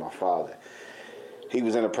me. It was like my father. He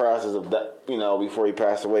was in the process of, before he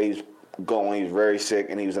passed away, he was very sick,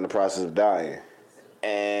 and he was in the process of dying.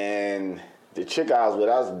 And the chick I was with,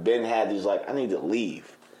 these like, I need to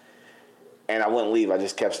leave. And I wouldn't leave. I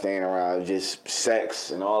just kept staying around. Just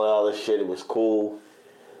sex and all that other shit. It was cool.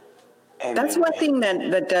 And that's one thing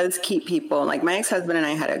that does keep people, like my ex-husband and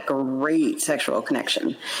I had a great sexual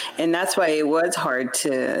connection. And that's why it was hard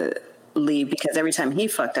to leave, because every time he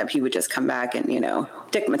fucked up, he would just come back and,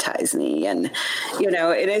 stigmatize me. And, and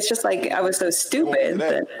it's just like, I was so stupid.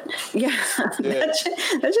 That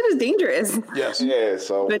shit is dangerous. Yes. Yeah.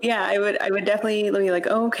 So. But yeah, I would definitely be like,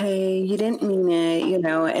 okay, you didn't mean it,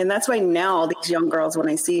 and that's why now these young girls, when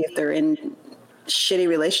I see if they're in shitty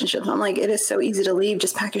relationships, I'm like, it is so easy to leave.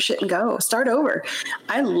 Just pack your shit and go. Start over.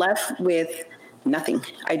 I left with nothing.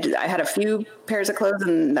 I had a few pairs of clothes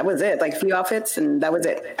and that was it. Like a few outfits and that was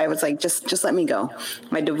it. I was like, just let me go.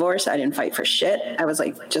 My divorce, I didn't fight for shit. I was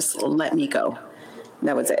like, just let me go.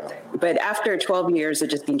 That was it. But after 12 years of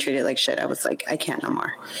just being treated like shit, I was like, I can't no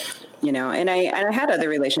more. And I had other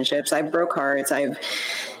relationships. I broke hearts. I've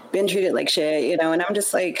been treated like shit, and I'm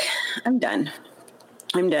just like, I'm done.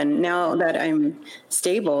 Now that I'm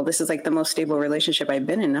stable, this is like the most stable relationship I've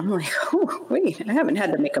been in. I'm like, oh, wait, I haven't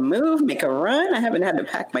had to make a move, make a run. I haven't had to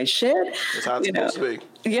pack my shit. That's how it's supposed to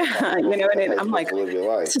be. Yeah, and I'm like,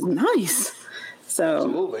 this is nice. So,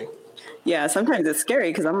 absolutely. Yeah, sometimes it's scary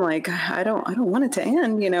because I'm like, I don't want it to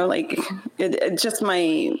end. It's just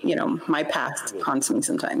my, my past haunts me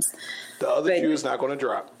sometimes. The other shoe is not going to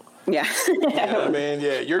drop. Yeah. Man,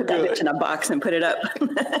 yeah, you're put good. That bitch in a box and put it up.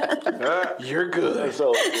 You're good.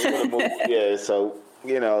 So, the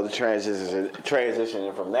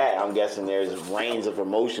transitioning from that, I'm guessing there's range of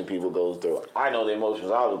emotion people go through. I know the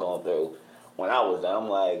emotions I was going through when I was there. I'm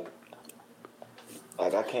like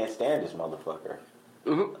I can't stand this motherfucker.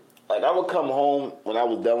 Mm-hmm. like I would come home when I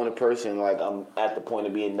was done with a person, like I'm at the point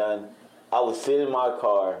of being done. I would sit in my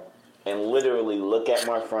car and literally look at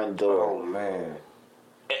my front door. Oh man.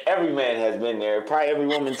 Every man has been there, probably every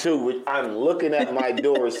woman too. Which I'm looking at my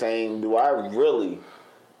door saying, do I really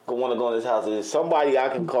want to go in this house? Is there somebody I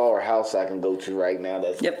can call or house I can go to right now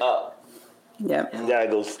that's up? Yep. You gotta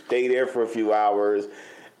go stay there for a few hours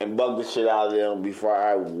and bug the shit out of them before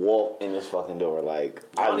I walk in this fucking door. Like,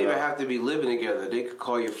 I don't even have to be living together. They could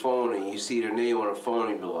call your phone and you see their name on the phone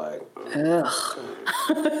and be like,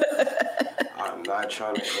 I'm not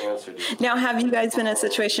trying to answer this. Now, have you guys been in a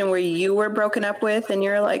situation where you were broken up with and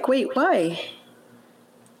you're like, wait, why?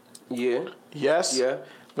 Yeah. Yes. Yeah.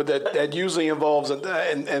 But that usually involves,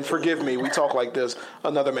 and forgive me, we talk like this,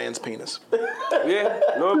 another man's penis. Yeah,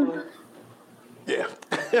 normally. Yeah.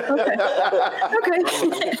 Okay.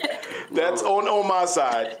 That's on my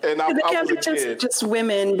side. And I was a kid. Just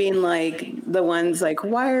women being like the ones like,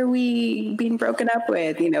 why are we being broken up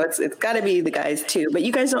with? You know, it's got to be the guys too. But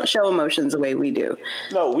you guys don't show emotions the way we do.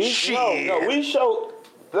 No, we show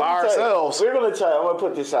by ourselves. We're gonna tell you. I'm gonna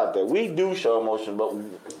put this out there. We do show emotion, but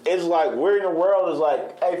it's like we're in the world. Is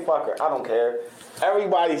like, hey, fucker, I don't care.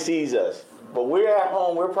 Everybody sees us, but we're at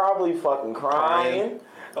home. We're probably fucking crying.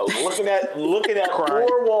 Looking at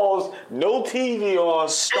four walls, no TV on,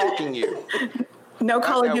 stalking you. No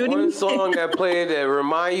Call of Duty. One song that played that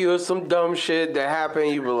remind you of some dumb shit that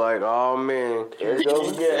happened. You were like, oh man, here it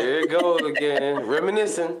goes again. Here it goes again,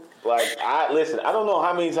 reminiscing. Like I don't know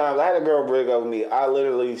how many times I had a girl break up with me. I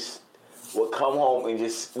literally would come home and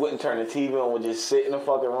just wouldn't turn the TV on. Would just sit in the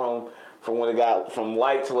fucking room from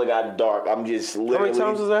light till it got dark. I'm just literally. How many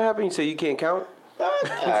times does that happen? You say you can't count?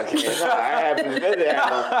 I can't. It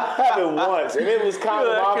happened once, and it was kind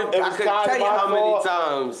of my. It was kind of my fault.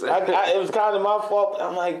 Times. It was kind of my fault.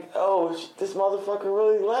 I'm like, oh, this motherfucker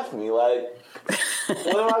really left me. Like,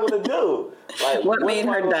 what am I gonna do? Like, what made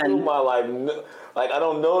her done? My life. Like, I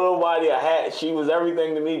don't know nobody. She was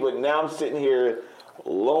everything to me, but now I'm sitting here,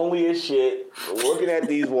 lonely as shit, looking at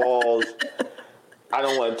these walls. I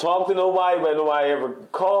don't want to talk to nobody, but nobody ever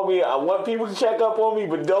call me. I want people to check up on me,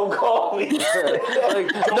 but don't call me. Know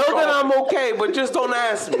that I'm okay, but just don't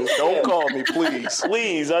ask me. Don't call me, please.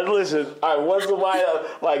 Please, listen. I want somebody,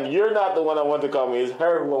 like, you're not the one I want to call me. It's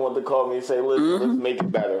her who I want to call me and say, listen, let's make it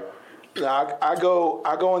better. Now, I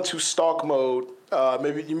go into stalk mode.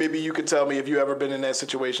 Maybe you could tell me if you ever been in that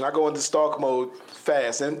situation. I go into stalk mode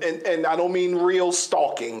fast, and I don't mean real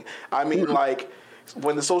stalking. I mean like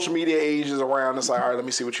when the social media age is around. It's like, all right, let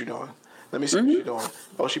me see what you're doing. Let me see what you're doing.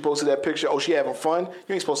 Oh, she posted that picture. Oh, she having fun?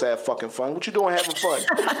 You ain't supposed to have fucking fun. What you doing having fun?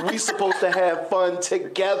 We supposed to have fun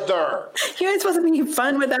together. You ain't supposed to be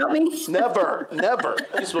fun without me? Never.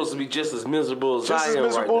 You're supposed to be just as miserable as I am. Just as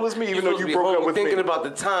miserable as me, even though you broke up with me. Thinking about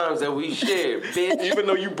the times that we shared, bitch. Even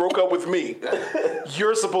though you broke up with me,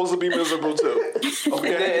 you're supposed to be miserable too.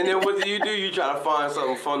 Okay. And then what do? You try to find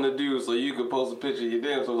something fun to do so you can post a picture of your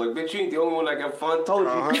damn. So like, bitch, you ain't the only one that got fun. Told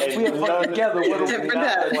you, we have fun together.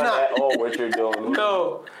 What you're doing?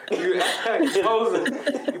 No, you posing.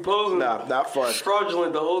 Nah, not fun.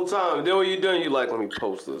 Fraudulent the whole time. And then when you're done, you like, let me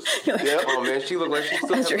post this. Yep. Oh man, she looked like she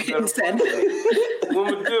still has a better What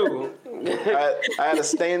woman do. I had a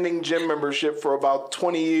standing gym membership for about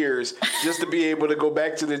 20 years just to be able to go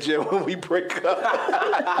back to the gym when we break up.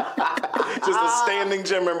 Just a standing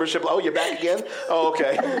gym membership. Oh, you're back again? Oh,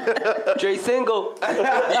 okay. Jay single.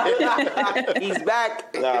 He's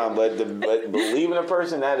back. Nah, but believing a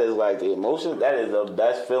person, that is like the emotion. That is the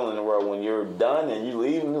best feeling in the world when you're done and you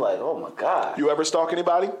leave and you're like, oh my God. You ever stalk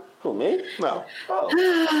anybody? Who, me? No. Oh.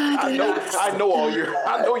 I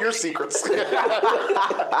know your secrets.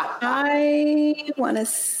 I want to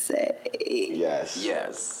say Yes.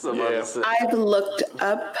 Yeah. I've looked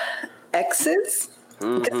up exes.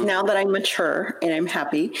 Because now that I'm mature and I'm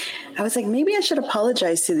happy, I was like, maybe I should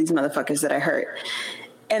apologize to these motherfuckers that I hurt.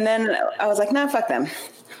 And then I was like, nah, fuck them.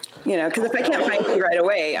 You know, because if I can't find you right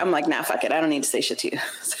away, I'm like, nah, fuck it. I don't need to say shit to you.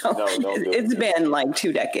 So it's been like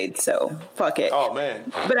 2 decades, so fuck it. Oh,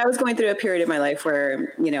 man. But I was going through a period of my life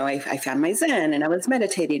where, you know, I found my zen and I was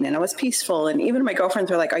meditating and I was peaceful. And even my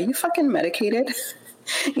girlfriends were like, are you fucking medicated?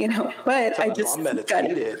 You know, but I just I'm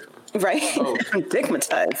meditated. Right? Oh. I'm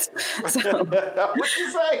digmatized. So. What'd you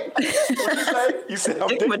say? You said I'm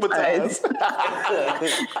digmatized.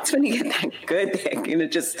 That's when you get that good dick, and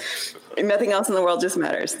it just, nothing else in the world just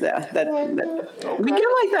matters. Yeah, that we get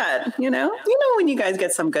like that, you know? You know when you guys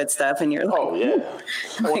get some good stuff and you're like, oh, yeah.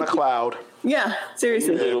 On a cloud. Yeah,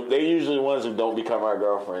 seriously. They're usually the ones who don't become our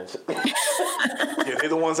girlfriends. Yeah, they're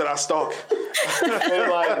the ones that I stalk. They're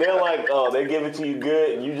like, oh, they give it to you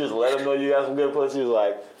good, and you just let them know you got some good pussy. It's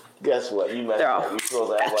like, Guess what? You messed up. You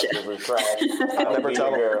supposed to act like this was trash. I'll never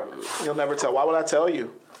tell her. You'll never tell. Why would I tell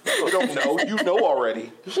you? You don't know. You know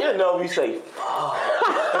already. You should know if you say, fuck.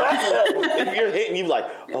 If you're hitting, you like,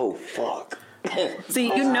 oh, fuck. See,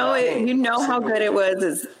 you know it. You know how good it was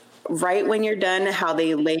is right when you're done, how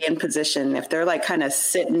they lay in position. If they're like kind of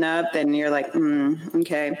sitting up, then you're like,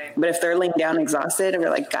 okay. But if they're laying down exhausted,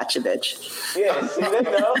 we're like, gotcha, bitch. Yeah, see, they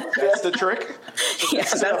know. That's the trick. Yeah,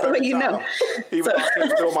 that's the way you know. Even if I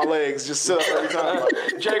can't feel my legs, just sit up every time.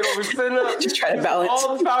 Jay gonna be sitting up. Just try to balance.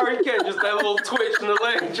 All the power he can, just that little twitch in the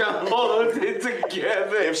leg, trying to hold it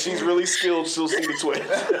together. If she's really skilled, she'll see the twitch.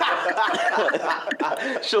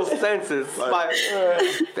 She'll sense it. Like,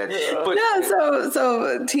 No,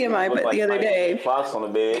 so TMI, but the other day, Fox on the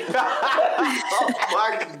bed. oh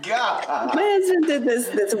my God. my husband did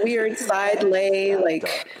this weird side lay,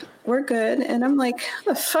 like, we're good. And I'm like, how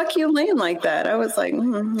the fuck you laying like that? I was like,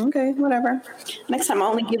 okay, whatever. Next time I'll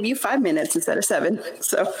only give you 5 minutes instead of 7.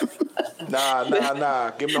 So Nah.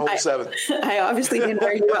 Give him the whole 7. I obviously didn't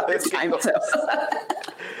wear you out this time. So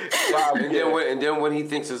And then when he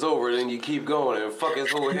thinks it's over, then you keep going and fuck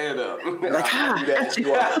his whole head up. like,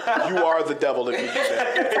 You are the devil if you do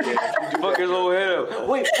that. Fuck his whole head up.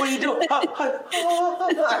 Wait, what are you doing?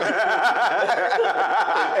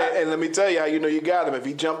 And let me tell you how you know you got him. If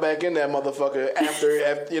he jump back in that motherfucker after,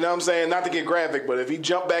 you know what I'm saying? Not to get graphic, but if he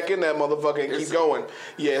jump back in that motherfucker and keep going,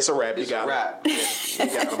 yeah, it's a wrap. You got him. Rap. Yeah, you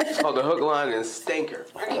got him. It's called the hook, line, and stinker.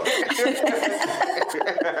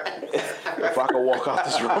 If I could walk out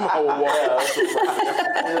this room, I would walk out.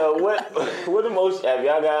 You know, what emotions, have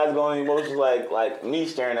y'all guys going emotions like me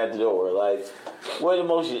staring at the door? Like, what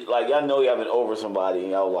emotions, like y'all know y'all been over somebody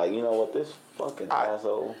and y'all like, you know what, this fucking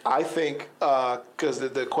asshole. I think, because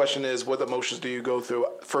the question is, what emotions do you go through?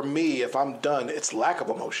 For me, if I'm done, it's lack of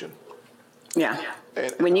emotion. yeah,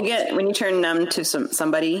 And, when you turn numb to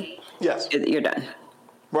somebody, yes, you're done.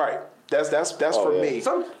 right. That's for me.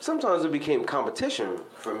 Sometimes it became competition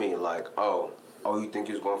for me. Like, oh, you think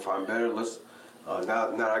you're going to find better? Let's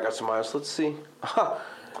now I got somebody else. Let's see.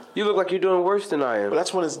 You look like you're doing worse than I am. But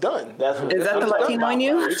that's when it's done. Is that the Latino in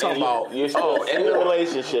you? You're talking about. You're still in the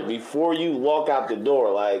relationship before you walk out the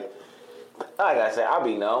door. Like I said, I'll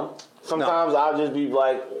be numb. Sometimes I'll just be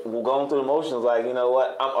like going through emotions. Like, you know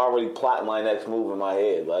what? I'm already plotting my next move in my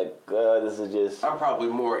head. Like, this is just. I'm probably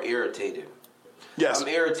more irritated. Yes. I'm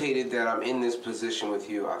irritated that I'm in this position with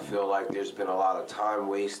you. I feel like there's been a lot of time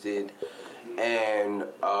wasted, and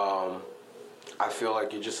I feel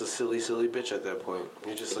like you're just a silly bitch at that point.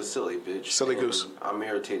 You're just a silly bitch. Silly goose. I'm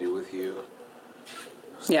irritated with you.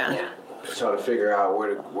 Yeah. Trying to figure out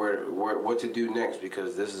what to do next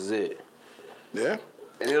because this is it. Yeah.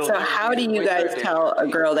 So how do you guys tell a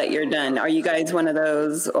girl that you're done? Are you guys one of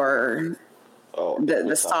those, or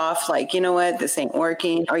the soft, like, you know what, this ain't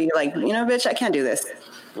working? Or are you like, you know, bitch, I can't do this?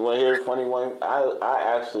 You want to hear a funny one?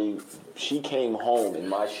 I actually, she came home and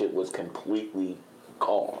my shit was completely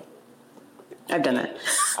gone. I've done that.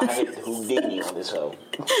 I hit Houdini on this hoe.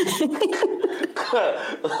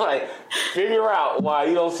 Like, figure out why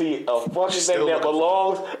you don't see a fucking thing that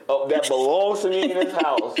belongs to me in this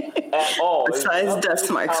house at all. Besides dust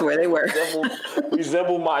marks where they were.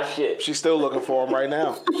 Resemble my shit. She's still looking for him right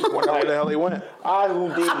now. Wonder where the hell he went. I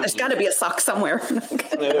Houdini. There's got to be a sock somewhere.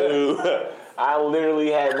 I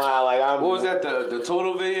literally had my What was that? The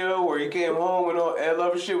total video where he came home and all Ed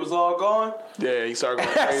Lover shit was all gone? Yeah, he started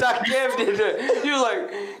going That's crazy. how Kev did that. You were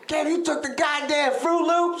like, Kev, you took the goddamn Fruit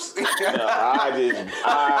Loops. No,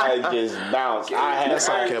 I just bounced. That's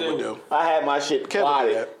how Kev would do. I had my shit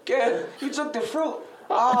plotted. Kev, you took the fruit.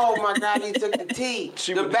 Oh my God, you took the tea.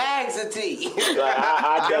 The bags of tea. Like,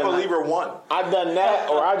 I Can't believe her won. I've done that,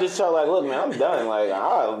 or I just tell like, look, man, I'm done. Like,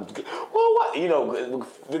 well, what? You know,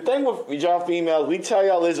 the thing with y'all females, we tell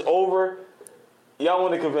y'all it's over. Y'all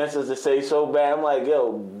want to convince us to say so bad. I'm like,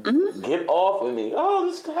 yo, get off of me. Oh,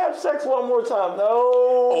 let's have sex one more time. No.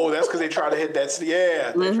 Oh, that's because they try to hit that.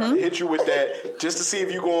 Yeah, they try to hit you with that just to see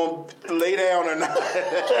if you're going to lay down or not.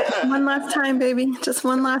 One last time, baby. Just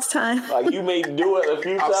one last time. Like, you may do it a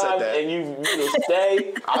few times and you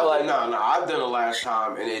stay. I like, no, I've done it last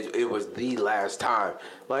time and it was the last time.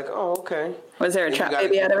 Like, oh, okay. Was there a trap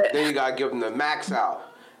baby out of it? Then you got to give them the max out.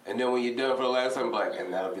 And then when you're done for the last time, like,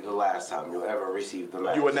 and that'll be the last time you'll ever receive the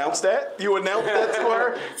max. You announced that? You announced that to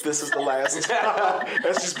her? This is the last time.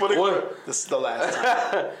 Let's just put it. This is the last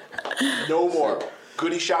time. No more.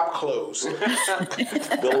 Goodie shop closed.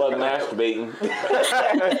 Good luck masturbating.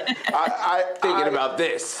 Thinking about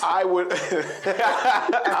this. I would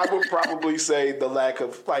I would probably say the lack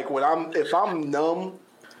of, like, if I'm numb,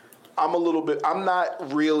 I'm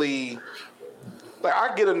not really, like,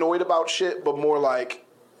 I get annoyed about shit, but more like,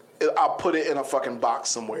 I'll put it in a fucking box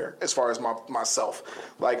somewhere. As far as myself,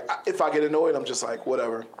 like if I get annoyed, I'm just like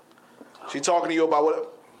whatever. She talking to you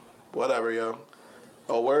about whatever, yo.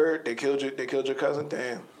 Oh, word, they killed your cousin.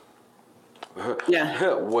 Damn.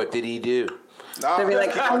 Yeah. What did he do? Nah, They'll be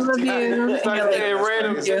like, I love you. And It's like you're like,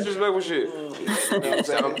 random "Thank you." disrespectful shit.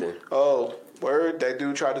 Something. Oh, word, that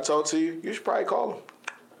dude tried to talk to you. You should probably call him.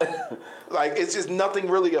 Like it's just nothing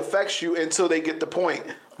really affects you until they get the point.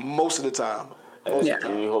 Most of the time. Yeah.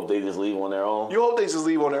 And you hope they just leave on their own. You hope they just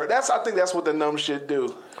leave on there. I think that's what the numb shit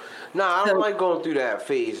do. Nah, I don't like going through that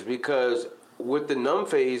phase because with the numb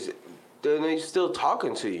phase, then they still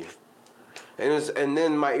talking to you, and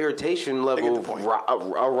then my irritation level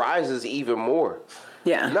arises even more.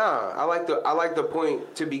 Yeah. Nah, I like the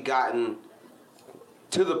point to be gotten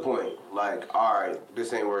to the point. Like, all right,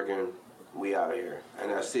 this ain't working. We out of here, and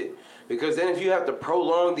that's it. Because then if you have to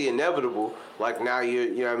prolong the inevitable, like now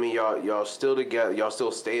you know what I mean, y'all still together, y'all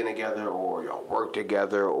still staying together, or y'all work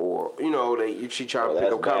together, or she trying to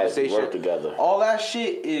pick up conversation. Work together. All that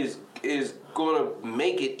shit is gonna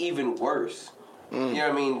make it even worse. You know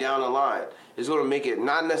what I mean? Down the line, it's gonna make it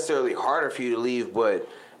not necessarily harder for you to leave, but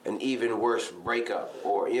an even worse breakup,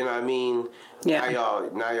 or you know what I mean? Yeah.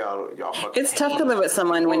 Now y'all. It's tough to live with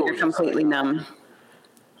someone when you're completely numb.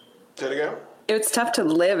 Say it again. It's tough to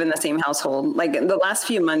live in the same household. Like the last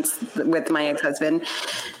few months with my ex-husband.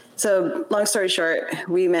 So long story short,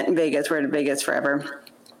 we met in Vegas. We're in Vegas forever.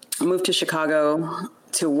 Moved to Chicago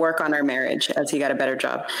to work on our marriage as he got a better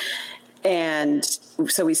job. And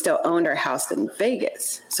so we still owned our house in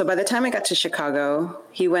Vegas. So by the time I got to Chicago,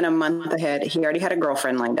 he went a month ahead. He already had a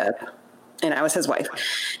girlfriend lined up. And I was his wife.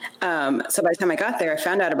 So by the time I got there, I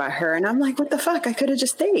found out about her. And I'm like, what the fuck? I could have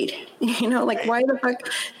just stayed. Like, why the fuck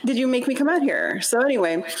did you make me come out here? So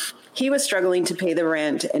anyway, he was struggling to pay the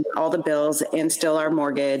rent and all the bills and still our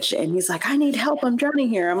mortgage. And he's like, I need help. I'm drowning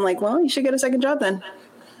here. I'm like, well, you should get a second job then.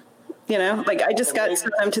 Like I just got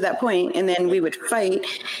him to that point, and then we would fight.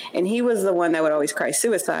 And he was the one that would always cry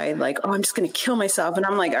suicide. Like, oh, I'm just going to kill myself. And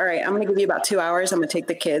I'm like, all right, I'm going to give you about 2 hours. I'm going to take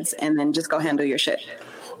the kids and then just go handle your shit.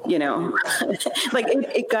 Like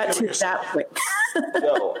it got to that point.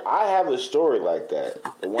 Yo, I have a story like that.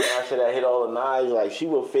 The one I said I hit all the knives, like she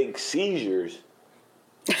would fake seizures.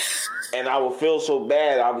 And I would feel so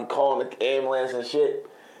bad, I'd be calling the ambulance and shit.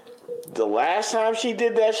 The last time she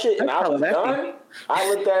did that shit and I was done, I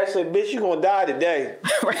looked at her and said, bitch, you gonna die today.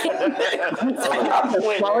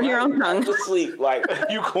 Right. Swallow your own tongue. To sleep. Like,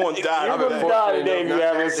 You gonna die. you're gonna die today if you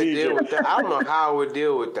have a seizure. I don't know how I would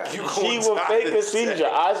deal with that. She would fake a seizure.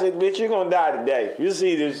 I said, bitch, you're gonna die today. You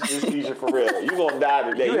see this seizure for real. You're gonna die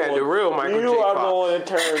today. You had the real Michael J. You are Fox. going to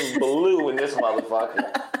turn blue in this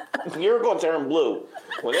motherfucker. You're gonna turn blue.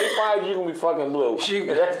 When they find you, you're gonna be fucking blue. She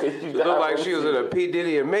That's 'cause you looked died like from she was in a P.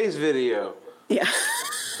 Diddy and Mace video. Yeah.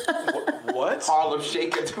 What? Harlem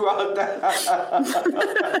shaking throughout that.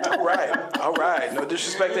 All right. No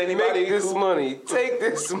disrespect to anybody. Make this money. Take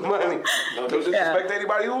this money. No disrespect to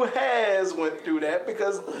anybody who has went through that,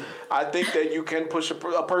 because I think that you can push a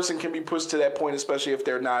person can be pushed to that point, especially if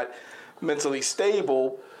they're not mentally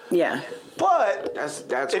stable. Yeah. But That's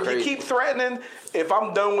if crazy. you keep threatening, if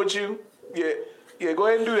I'm done with you, yeah, go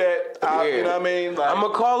ahead and do that. You know what I mean? Like, I'm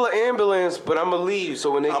gonna call an ambulance, but I'm gonna leave.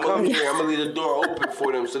 So when they come here, I'm gonna leave the door open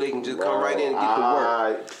for them so they can just come right in and get to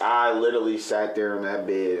work. I literally sat there in that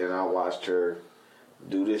bed and I watched her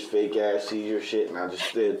do this fake ass seizure shit, and I just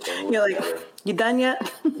stood and looked You're at her. like, you done yet?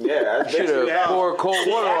 Yeah, I Should have poured cold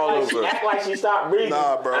water all over. She act like she stopped breathing.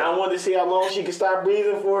 Nah, bro. And I wanted to see how long she could stop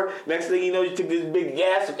breathing for. Next thing you know, you took this big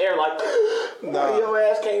gas of air, like, Nah. your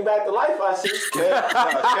ass came back to life, I see.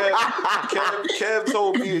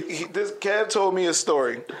 Kev told me a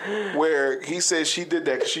story where he said she did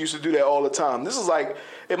that because she used to do that all the time. This is like,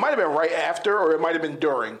 it might have been right after or it might have been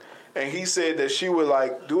during. And he said that she would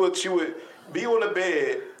like do it. She would be on the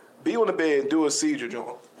bed and do a seizure,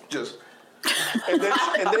 John. Just, and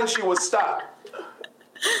then she would stop.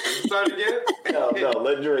 Start again? No,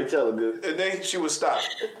 let Dre tell it good. And then she would stop.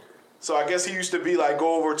 So I guess he used to be like,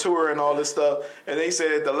 go over to her and all this stuff. And they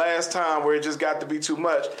said the last time where it just got to be too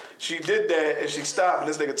much, she did that and she stopped, and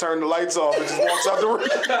this nigga turned the lights off and just walks out the room.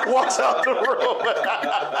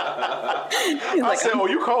 I said, oh,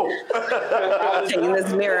 you cold. Taking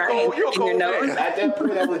this mirror in your nose. At that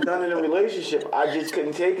point, I was done in a relationship. I just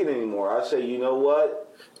couldn't take it anymore. I said, you know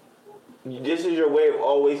what? This is your way of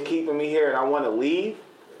always keeping me here, and I want to leave.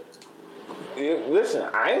 Listen,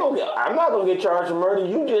 I'm not gonna get charged for murder.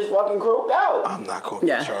 You just fucking croaked out. I'm not going to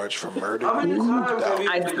get charged for murder. How many times have you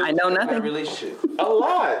I know nothing. in that relationship? A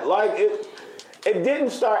lot. Like it didn't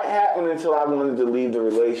start happening until I wanted to leave the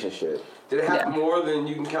relationship. Did it happen more than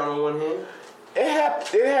you can count on one hand? It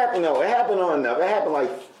happened though. It happened on enough. It happened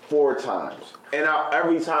like 4 times. And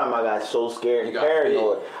every time I got so scared and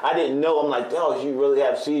paranoid. I didn't know. I'm like, oh, you really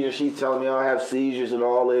have seizures? She's telling me I have seizures and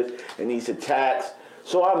all this and these attacks.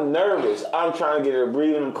 So I'm nervous. I'm trying to get her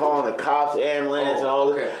breathing. I'm calling the cops, ambulance, and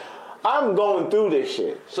all this. I'm going through this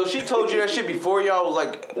shit. So she told you that shit before y'all was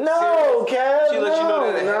like, no, Kev. She let you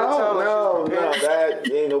know that ahead of time? No.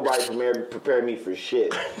 That ain't nobody prepared me for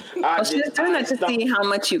shit. Well, she's doing that to see how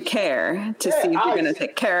much you care, to see if you're going to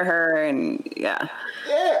take care of her, and you're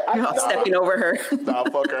all stepping over her. Nah,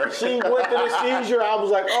 fuck her. She went through the seizure. I was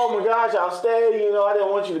like, oh my gosh, I'll stay. I didn't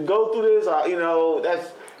want you to go through this.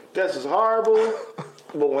 That's just horrible.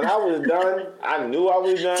 But when I was done, I knew I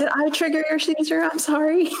was done. Did I trigger your seizure? I'm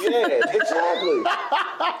sorry. Yeah, exactly.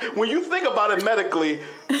 When you think about it medically,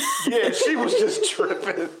 she was just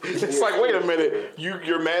tripping. It's like, wait a minute,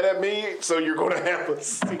 you're mad at me, so you're going to have a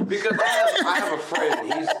seizure. Because I have a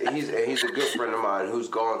friend, he's a good friend of mine who's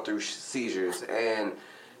gone through seizures, and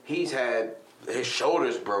he's had his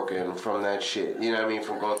shoulders broken from that shit. You know what I mean?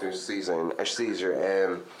 From going through a seizure,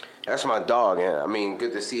 and that's my dog. And I mean,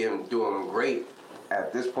 good to see him doing great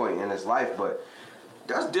at this point in his life, but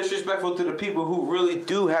that's disrespectful to the people who really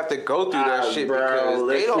do have to go through that shit, because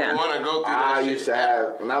they don't want to go through that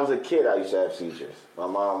shit. When I was a kid, I used to have seizures. My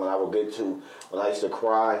mom, when I would get to, when I used to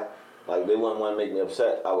cry, like they wouldn't want to make me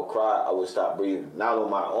upset, I would cry, I would stop breathing. Not on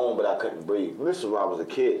my own, but I couldn't breathe. This is when I was a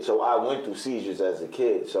kid. So I went through seizures as a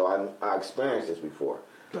kid, so I experienced this before.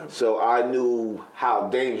 So I knew how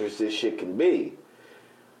dangerous this shit can be.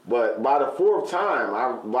 But by the fourth time,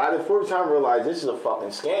 I realized this is a fucking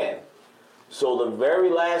scam. So the very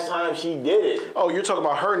last time she did it. Oh, you're talking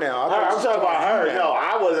about her now. I'm talking about her. No,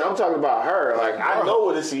 I'm talking about her. Like, I know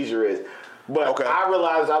what a seizure is. But I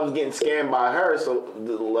realized I was getting scammed by her. So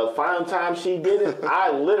the final time she did it, I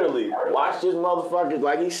literally watched this motherfucker,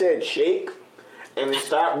 like he said, shake and then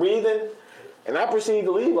stop breathing. And I proceeded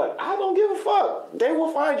to leave. Like, I don't give a fuck. They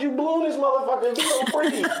will find you blue in this motherfucker if you don't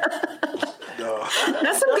breathe.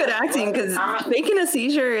 That's some good acting, because faking a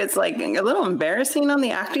seizure is like a little embarrassing on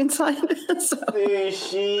the acting side. Man,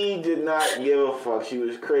 she did not give a fuck. She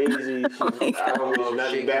was crazy. I don't wish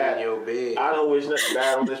nothing bad. I don't wish nothing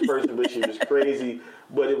bad on this person, but she was crazy.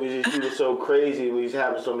 But it was just, she was so crazy. We was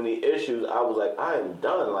having so many issues. I was like, I am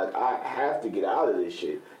done. Like, I have to get out of this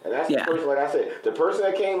shit. And that's the person, like I said, the person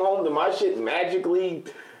that came home to my shit magically,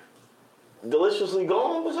 deliciously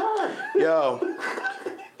gone was her. Yo.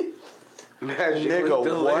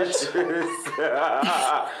 Nigga, what?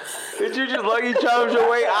 Did you just lucky charms your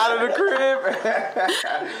way out of the crib?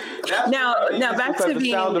 now back to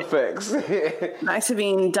being sound effects. Back to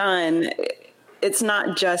being done. It's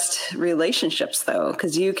not just relationships though,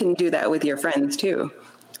 because you can do that with your friends too.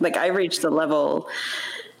 Like, I reached the level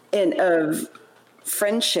of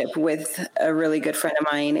friendship with a really good friend of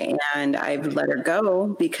mine, and I've let her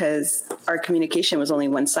go because our communication was only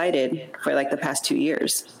one-sided for like the past 2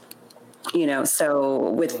 years.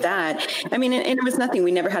 So with that, I mean, and it was nothing.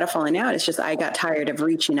 We never had a falling out. It's just I got tired of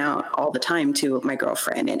reaching out all the time to my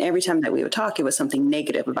girlfriend. And every time that we would talk, it was something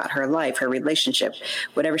negative about her life, her relationship,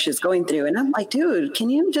 whatever she was going through. And I'm like, dude,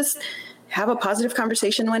 can you just have a positive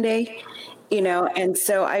conversation one day? And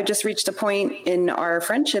so I just reached a point in our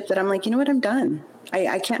friendship that I'm like, you know what? I'm done.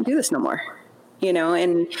 I can't do this no more,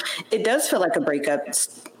 and it does feel like a breakup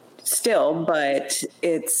still, but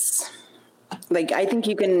it's like, I think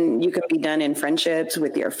you can be done in friendships,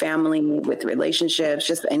 with your family, with relationships,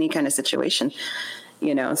 just any kind of situation,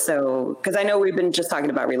 so, because I know we've been just talking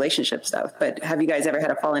about relationship stuff, but have you guys ever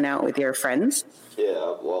had a falling out with your friends?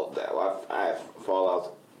 Yeah, well, I have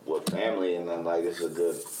fallouts with family, and then like, it's a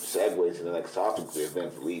good segue to the next topic. We've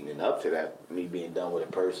been leading up to that, me being done with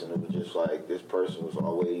a person. It was just like, this person was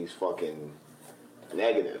always fucking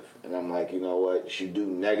negative, and I'm like, you know what, you do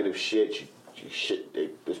negative shit,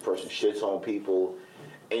 this person shits on people,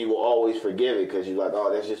 and you will always forgive it because you're like,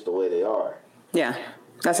 oh, that's just the way they are. Yeah,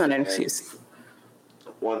 that's not an excuse.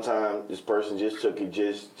 One time, this person just took it.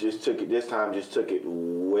 This time, just took it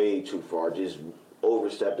way too far. Just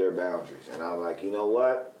overstepped their boundaries, and I'm like, you know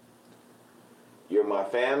what? You're my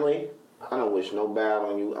family. I don't wish no bad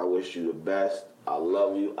on you. I wish you the best. I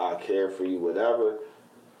love you. I care for you. Whatever.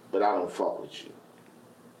 But I don't fuck with you.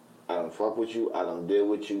 I don't fuck with you. I don't deal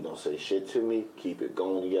with you. Don't say shit to me. Keep it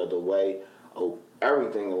going the other way. I hope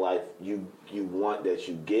everything in life you want that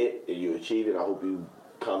you get and you achieve it. I hope you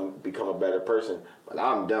become a better person. But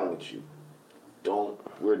I'm done with you.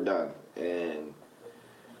 We're done. And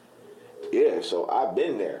yeah, so I've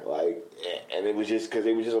been there. Like, and it was just because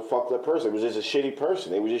they was just a fucked up person. It was just a shitty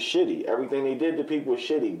person. They were just shitty. Everything they did to people was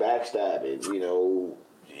shitty. Backstabbing,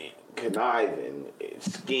 conniving,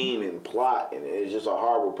 scheme and plot, and is just a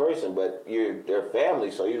horrible person. But they're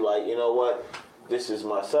family, so you're like, you know what? This is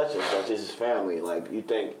my such and such. This is family. Like, you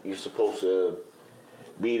think you're supposed to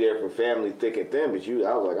be there for family thick and thin, but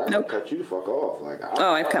I was like, I can cut you the fuck off. Like,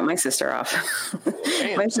 I've cut my sister off.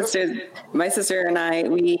 my sister and I,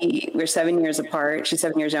 we're 7 years apart. She's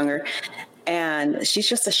 7 years younger, and she's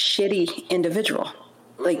just a shitty individual.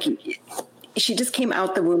 Like, she just came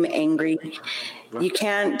out the womb angry. You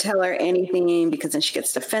can't tell her anything because then she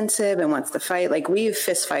gets defensive and wants to fight. Like, we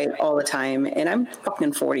fist fight all the time, and I'm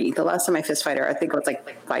fucking 40. The last time I fist fight her, I think it was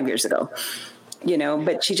like 5 years ago. You know,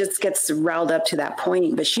 but she just gets riled up to that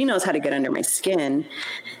point. But she knows how to get under my skin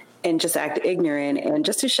and just act ignorant. And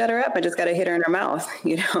just to shut her up, I just got to hit her in her mouth,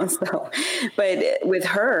 you know. So, but with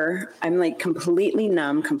her, I'm like completely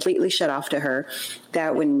numb, completely shut off to her.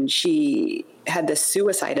 That when she had this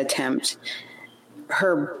suicide attempt,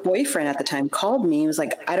 her boyfriend at the time called me. He was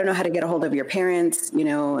like, I don't know how to get a hold of your parents, you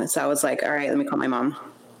know. So I was like, all right, let me call my mom.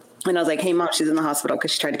 And I was like, hey, Mom, she's in the hospital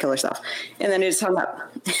because she tried to kill herself. And then it just hung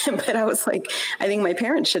up. But I was like, I think my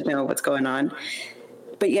parents should know what's going on.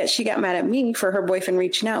 But yet she got mad at me for her boyfriend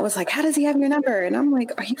reaching out. Was like, how does he have your number? And I'm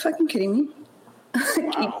like, are you fucking kidding me?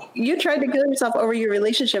 Wow. You tried to kill yourself over your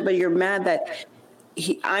relationship, but you're mad that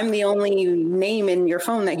I'm the only name in your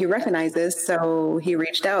phone that he recognizes. So he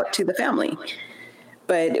reached out to the family.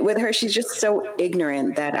 But with her, she's just so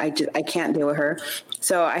ignorant that I can't deal with her.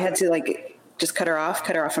 So I had to just cut her off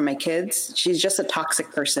from my kids. She's just a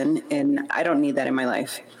toxic person, and I don't need that in my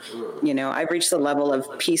life. You know, I've reached the level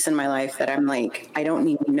of peace in my life that I'm like, I don't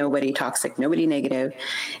need nobody toxic, nobody negative.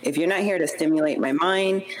 If you're not here to stimulate my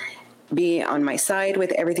mind, be on my side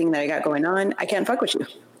with everything that I got going on, I can't fuck with you.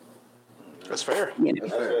 That's fair. You know?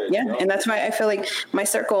 That's fair. Yeah, and that's why I feel like my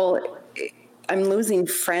circle, I'm losing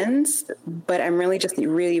friends, but I'm really just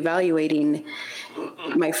reevaluating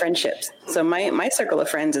my friendships. So my circle of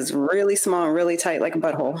friends is really small and really tight, like a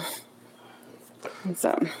butthole.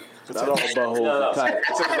 So not all buttholes tight.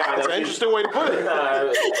 It's an interesting way to put it.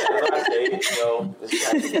 As I say, you know,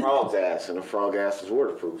 it's like a frog's ass, and a frog ass is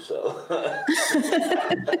waterproof. So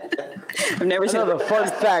I've never seen another fun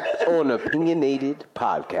fact on Opinionated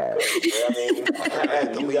Podcast.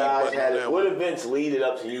 I mean, you guys had what events leading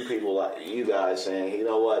up to you people like you guys saying, you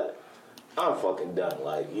know what, I'm fucking done.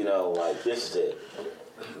 Like, you know, like this is it.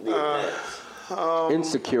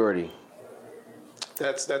 Insecurity.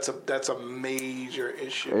 That's a major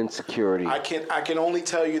issue. Insecurity. I can only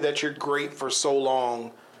tell you that you're great for so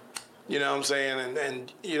long. You know what I'm saying?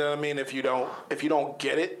 And you know what I mean? If you don't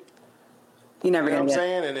get it, you never know gonna what I'm get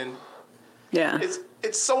saying? And then yeah.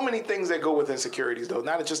 It's so many things that go with insecurities though.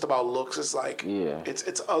 Not just about looks, it's like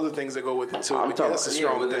it's other things that go with it too. I'm talking that's a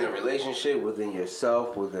strong within thing. a relationship, within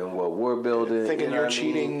yourself, within what we're building. Thinking you're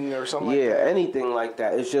cheating or something like that. Yeah, anything like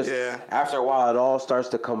that. It's just after a while it all starts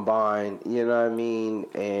to combine, you know what I mean?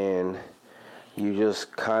 And you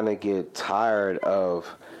just kind of get tired of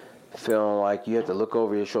feeling like you have to look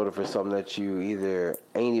over your shoulder for something that you either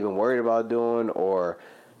ain't even worried about doing, or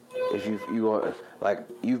if you want, like,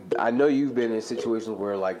 I know you've been in situations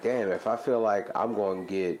where, like, damn, if I feel like I'm going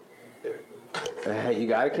to get, you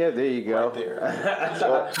got it, Kev? There you go. Right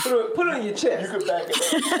there. Put it on your chest. You can back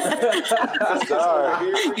it up. Sorry.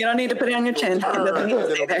 You don't need to put it on your chin.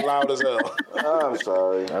 It'll be loud as hell. I'm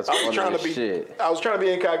sorry. That's I was trying to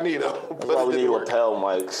be incognito. That's why we need lapel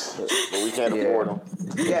mics, but we can't afford them.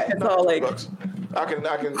 Yeah, It's all like $20. I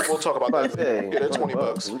can. We'll talk about that. Yeah, they're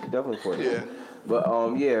 $20. We can definitely afford it. Yeah. But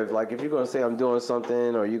like if you're gonna say I'm doing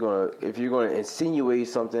something, or if you're gonna insinuate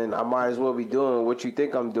something, I might as well be doing what you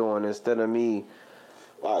think I'm doing instead of me.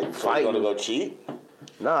 Wow, you gonna go cheat?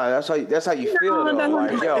 Nah, that's how you feel though.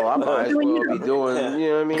 Like, yo, I might as well be doing. You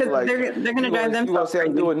know what I mean? because Like, they're gonna drive themselves You gonna say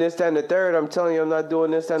I'm doing this, that, and the third? I'm telling you, I'm not doing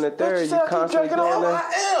this, that, and the third. You constantly doing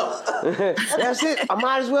that. That's it. I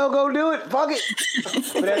might as well go do it. Fuck it.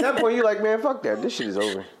 But at that point, you're like, man, fuck that. This shit is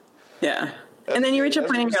over. Yeah. And then you reach a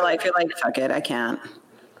point in your life, you're like, fuck it, I can't.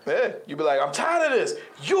 Yeah, you be like, I'm tired of this.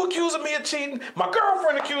 You accusing me of cheating. My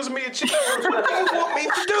girlfriend accusing me of cheating. What do you want me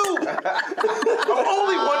to do? I'm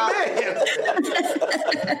only one man.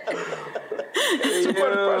 It's too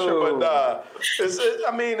much pressure, but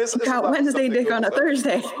it's Got Wednesday dick on a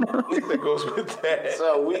Thursday. that goes with that.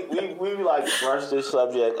 So we like brushed this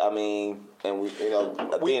subject. I mean, and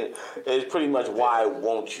it's pretty much why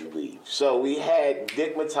won't you leave? So we had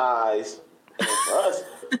dickmatized, and for us,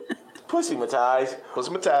 pussymatized.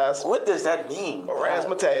 Pussymatized. What does that mean?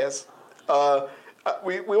 Razzmatazz.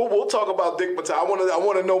 We'll talk about dickmatized. I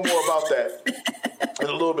want to know more about that in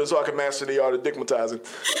a little bit so I can master the art of dickmatizing.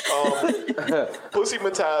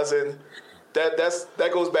 Pussymatizing that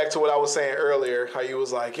goes back to what I was saying earlier. How you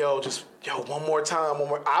was like, one more time, one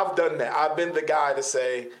more. I've done that. I've been the guy to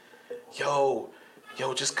say,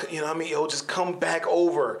 just just come back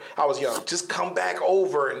over. I was young. Just come back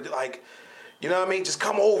over and like, just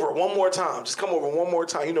come over one more time. Just come over one more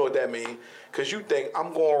time. You know what that means? Because you think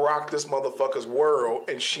I'm going to rock this motherfucker's world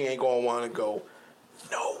and she ain't going to want to go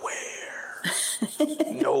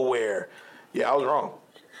nowhere. Yeah, I was wrong.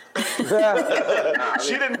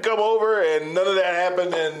 She didn't come over and none of that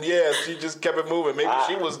happened, and she just kept it moving. Maybe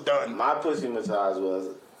she was done. My pussy massage was,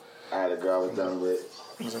 I had a girl I was done with.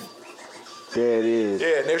 There it is.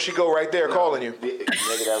 Yeah, and there she go right there calling you.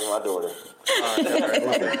 Nigga, that's my daughter.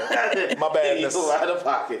 My badness. Out of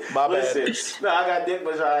pocket. My badness. No, I got dick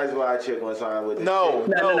massage by a chick one time with it. No.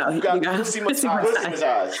 You got pussy massage. Pussy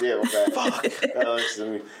massage. Yeah, my bad. Fuck.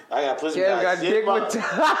 I got pussy massage. Got dick massage.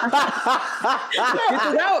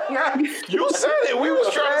 Get it out. You said it. We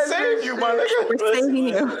was trying to save you, my nigga. We're saving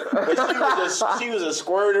you. But she was a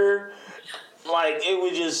squirter. Like, it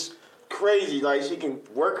was just crazy. Like, she can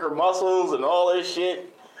work her muscles and all this shit.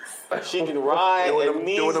 She can ride, and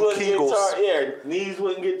knees wouldn't get tired. Yeah, knees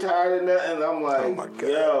wouldn't get tired and nothing. I'm like, oh my God.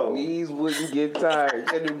 Yo. Knees wouldn't get tired.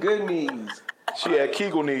 You had them good knees. She had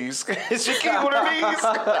Kegel knees. She Kegeled her knees.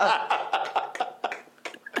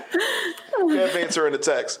 Can't answer in the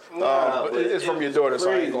text. It's from your daughter, so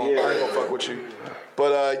I ain't gonna fuck with you.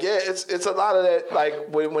 But it's a lot of that. Like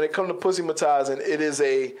when it comes to pussy massaging, it is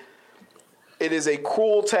a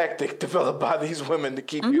cruel tactic developed by these women to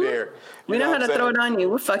keep you there. We know how to throw it on you.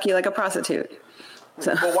 We'll fuck you like a prostitute.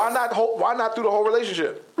 So. But why not through the whole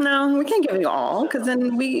relationship? No, we can't give you all, because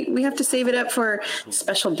then we have to save it up for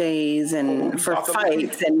special days and for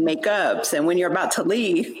fights and makeups and when you're about to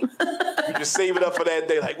leave. You just save it up for that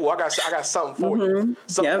day. Like, well, I got something for you,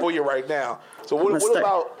 for you right now. So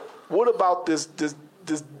what about this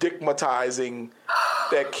dickmatizing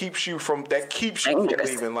that keeps you from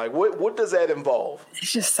leaving? Like, what does that involve?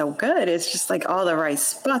 It's just so good. It's just like all the right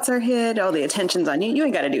spots are hit, all the attention's on you. You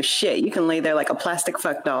ain't got to do shit. You can lay there like a plastic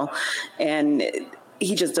fuck doll, and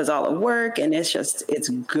he just does all the work, and it's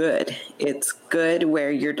good. It's good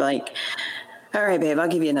where you're like, all right, babe, I'll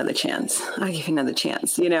give you another chance. And it's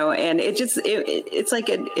like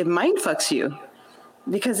it mind fucks you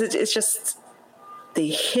because it's just. They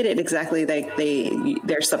hit it exactly like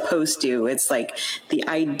they're supposed to. It's like the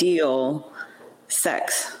ideal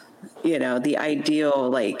sex, the ideal,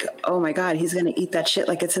 like, oh my God, he's going to eat that shit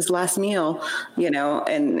like it's his last meal,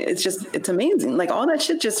 and it's amazing. Like all that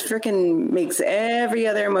shit just freaking makes every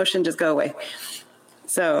other emotion just go away.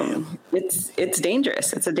 So it's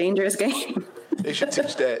dangerous. It's a dangerous game. They should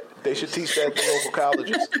teach that. They should teach that to local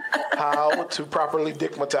colleges. How to properly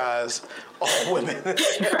dickmatize all women.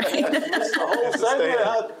 Right. That's the whole segment.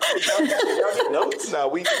 Y'all get notes? Nah,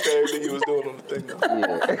 we compared to you was doing on the thing.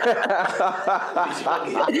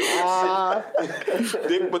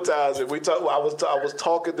 Dickmatizing. I was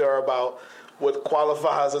talking to her about what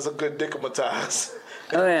qualifies as a good dickmatize.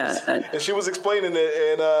 Oh yeah. And she was explaining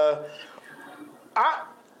it, and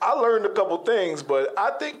I learned a couple things, but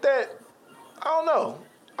I think that. I don't know.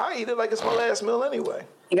 I eat it like it's my last meal anyway.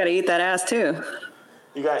 You got to eat that ass too.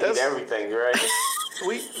 You got to eat everything, right?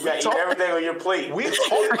 You got to eat everything on your plate. We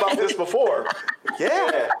talked about this before.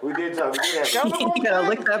 Yeah, we did talk. You got to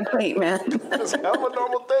lick that plate, man. It's kind of a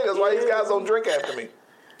normal thing. That's why these guys don't drink after me.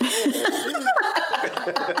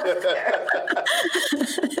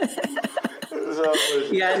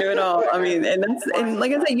 Yeah, I do it all. I mean, and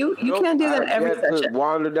like I said, you can't do that every session.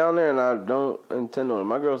 Wander down there, and I don't intend on it.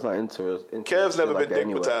 My girl's not into it. Kev's never been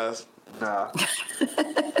dickmatized. Nah.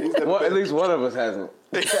 At least one of us hasn't.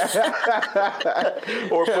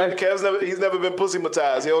 Or he's never been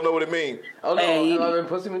pussymatized. He don't know what it means. Oh no, have I been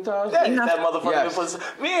pussymatized? Yeah, that motherfucker been pussy.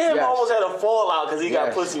 Me and him almost had a fallout because he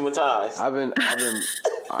got pussymatized. I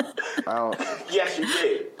don't. Yes, you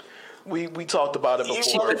did. We talked about it before.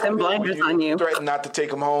 She put them blinders on you. Threatened not to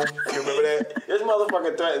take him home. You remember that? This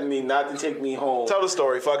motherfucker threatened me not to take me home. Tell the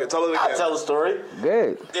story. Fuck it. Tell it again. I'll tell the story.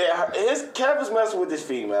 Good. Yeah, Kev was messing with this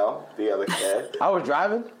female, the other Kev. I was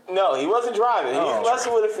driving? No, he wasn't driving. He was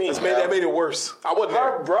messing with a female. That made it worse. I wasn't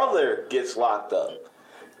there. Her brother gets locked up.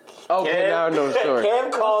 Okay, now I know the story.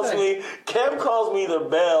 Kev calls me to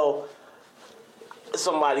bail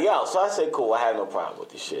somebody else. So I said, cool, I have no problem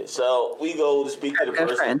with this shit. So we go to speak to the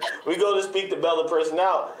person. We go to speak to bail the person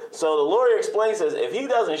out. So the lawyer explains, says, if he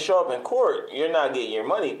doesn't show up in court, you're not getting your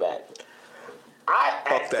money back.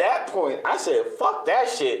 At that point, I said, fuck that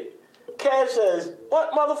shit. Kev says,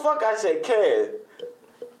 what motherfucker? I said, Kev,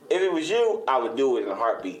 if it was you, I would do it in a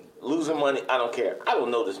heartbeat. Losing money, I don't care. I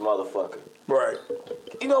don't know this motherfucker. Right.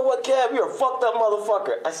 you know what, Kev, you're a fucked up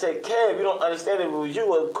motherfucker. I said, Kev, you don't understand. If it was you, it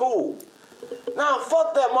was cool. Nah,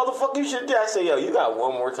 fuck that motherfucker. You should do. I say, yo, you got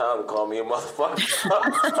one more time to call me a motherfucker.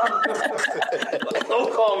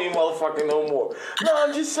 Don't call me a motherfucker no more. No,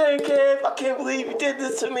 I'm just saying, Kev, I can't believe you did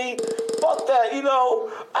this to me. Fuck that, you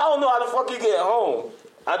know. I don't know how the fuck you get home.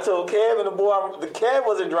 I told Kev and the boy, the Kev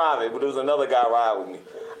wasn't driving, but there was another guy riding with me.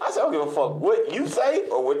 I said, I don't give a fuck what you say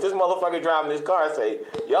or what this motherfucker driving this car. I say,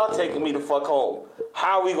 y'all taking me the fuck home.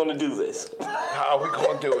 How are we gonna do this? How are we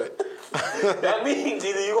gonna do it? That means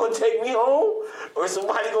either you gonna take me home or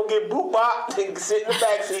somebody gonna get boop-bopped and sit in the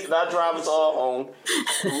backseat and I drive us all home.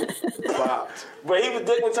 Bopped. But he was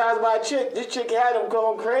dickmatized by a chick. This chick had him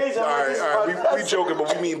going crazy. All right. We joking,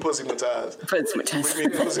 but we mean pussymatized. Pussymatized. We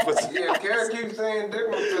mean pussymatized. Yeah, Karen keeps saying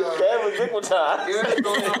dickmatized. Karen was dickmatized.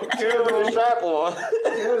 Karen with a strap on.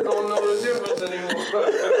 Karen don't know the difference anymore.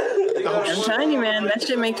 I'm telling you, man, that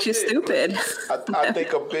shit makes you stupid. I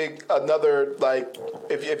think another, like,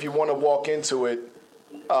 if you want to walk into it,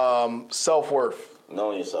 self-worth.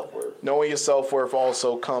 Knowing your self-worth. Knowing your self-worth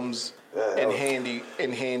also comes in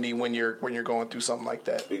handy when you're going through something like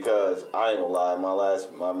that. Because I ain't gonna lie,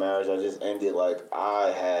 my marriage I just ended, like, I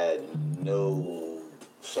had no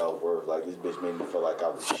self-worth. Like, this bitch made me feel like I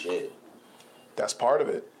was shit. That's part of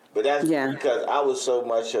it. But that's because I was so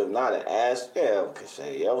much of not an ass. Yeah, I could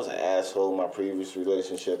say I was an asshole in my previous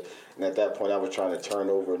relationship, and at that point I was trying to turn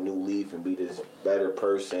over a new leaf and be this better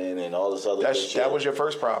person and all this other shit. That was your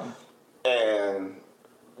first problem. And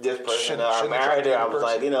this person I married her, I was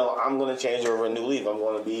like, you know, I'm going to change over a new leaf. I'm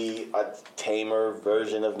going to be a tamer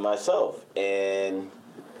version of myself, and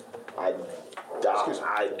I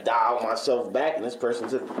dialed myself back, and this person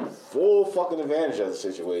took full fucking advantage of the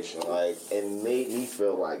situation, like, and made me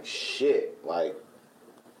feel like shit, like,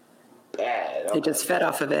 bad. They just fed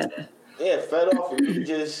off of it. Yeah, fed off of me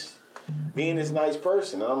just being this nice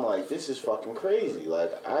person. And I'm like, this is fucking crazy.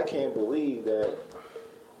 Like, I can't believe that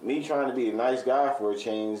me trying to be a nice guy for a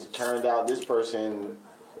change turned out this person,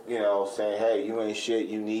 you know, saying, hey, you ain't shit,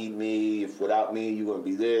 you need me. If without me, you wouldn't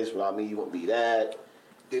be this. Without me, you wouldn't be that.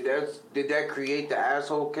 Did that create the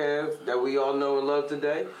asshole Kev that we all know and love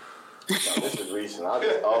today? No, this is recent. I've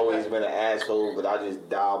just always been an asshole, but I just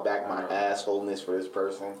dialed back my assholeness for this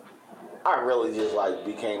person. I really just, like,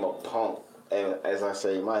 became a punk, and as I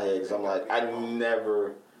say in my head, because I'm like, I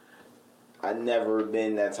never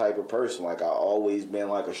been that type of person. Like, I always been,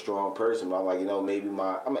 like, a strong person, but I'm like, you know, maybe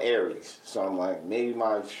I'm Aries, so I'm like, maybe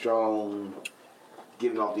my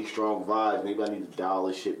giving off these strong vibes, maybe I need to dial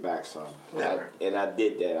this shit back some. And I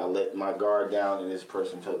did that. I let my guard down, and this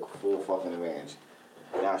person took full fucking advantage.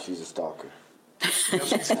 Now she's a stalker. To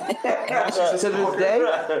this day?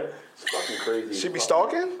 It's fucking crazy. She be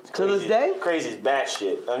stalking? To this day? Crazy's bat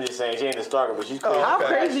shit. I'm just saying, she ain't a stalker, but she's crazy. How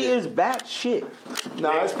crazy is bat shit?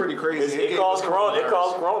 Nah, it's pretty crazy. It caused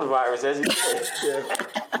coronavirus, as he said.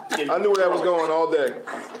 I knew where that was going all day.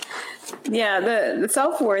 Yeah, the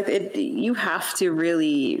self-worth, you have to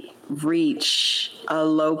really reach a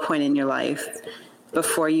low point in your life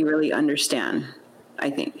before you really understand, I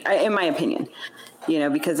think, in my opinion, you know,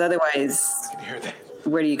 because otherwise,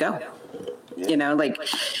 where do you go? Yeah. You know, like,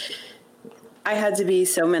 I had to be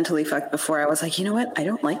so mentally fucked before I was like, you know what? I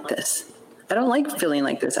don't like this. I don't like feeling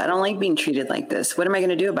like this. I don't like being treated like this. What am I going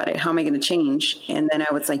to do about it? How am I going to change? And then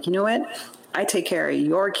I was like, you know what? I take care of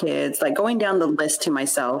your kids, like going down the list to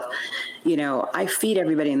myself, you know, I feed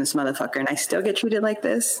everybody in this motherfucker and I still get treated like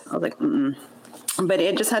this. I was like, But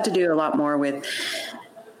it just had to do a lot more with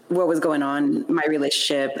what was going on, my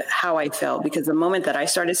relationship, how I felt, because the moment that I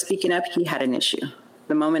started speaking up, he had an issue.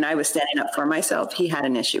 The moment I was standing up for myself, he had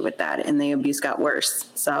an issue with that, and the abuse got worse.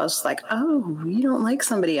 So I was just like, oh, you don't like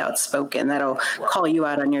somebody outspoken that'll call you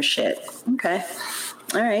out on your shit. Okay.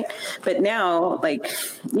 All right. But now, like,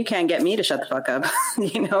 you can't get me to shut the fuck up.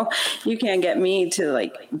 You know, you can't get me to,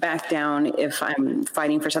 like, back down if I'm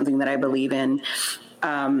fighting for something that I believe in.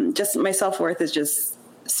 Just my self-worth is just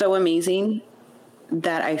so amazing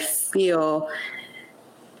that I feel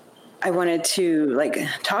I wanted to, like,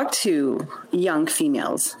 talk to young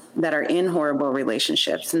females that are in horrible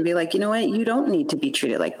relationships and be like, you know what? You don't need to be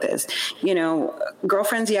treated like this. You know,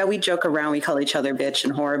 girlfriends, yeah, we joke around. We call each other bitch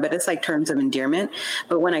and whore, but it's like terms of endearment.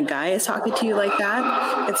 But when a guy is talking to you like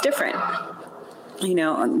that, it's different. You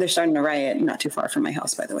know, they're starting to riot not too far from my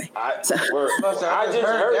house, by the way. I just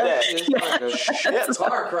heard that. It's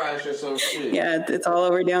car crash or some shit. Yeah, it's all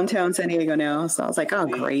over downtown San Diego now. So I was like, oh,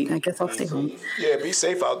 great. I guess I'll stay home. Yeah, be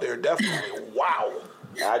safe out there, definitely. Wow.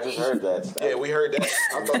 I just heard that. Yeah, we heard that.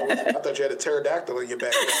 I thought you had a pterodactyl in your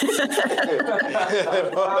back.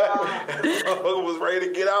 Was ready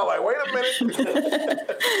to get out. Like, wait a minute.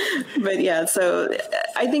 But yeah, so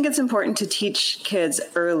I think it's important to teach kids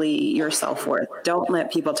early your self-worth. Don't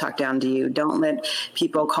let people talk down to you. Don't let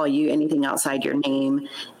people call you anything outside your name.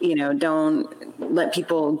 Don't let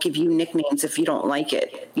people give you nicknames if you don't like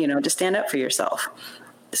it. Just stand up for yourself.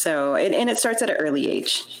 So, and it starts at an early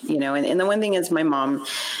age, and the one thing is my mom,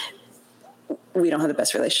 we don't have the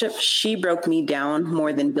best relationship. She broke me down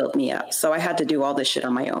more than built me up. So I had to do all this shit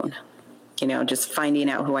on my own, just finding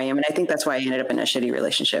out who I am. And I think that's why I ended up in a shitty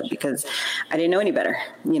relationship, because I didn't know any better.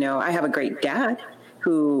 I have a great dad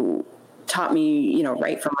who taught me,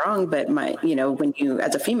 right from wrong. But when you,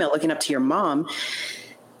 as a female, looking up to your mom,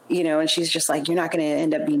 and she's just like, you're not going to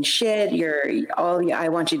end up being shit. All I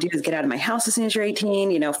want you to do is get out of my house as soon as you're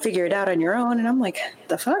 18, figure it out on your own. And I'm like,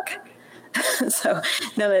 the fuck? So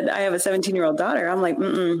now that I have a 17-year-old daughter, I'm like,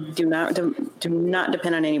 do not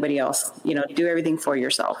depend on anybody else. Do everything for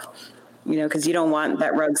yourself, because you don't want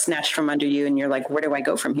that rug snatched from under you. And you're like, where do I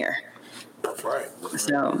go from here? Right.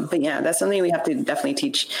 So, but yeah, that's something we have to definitely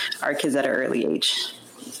teach our kids at an early age.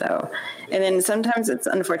 So, and then sometimes it's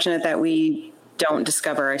unfortunate that we don't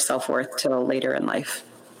discover our self-worth till later in life.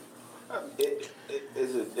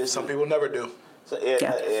 Some people never do. So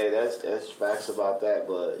that's facts about that.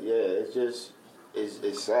 But yeah,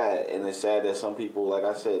 it's sad, and it's sad that some people, like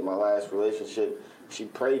I said, my last relationship, she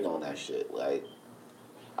preyed on that shit. Like,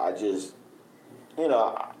 I just,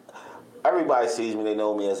 everybody sees me, they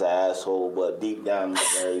know me as an asshole, but deep down,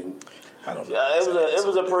 I don't know. It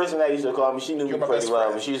was a person that used to call me. She knew me pretty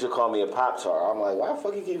well, but she used to call me a Pop-Tart. I'm like, why the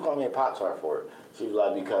fuck you keep calling me a Pop-Tart for? She was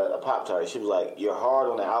like, because a Pop-Tart. She was like, you're hard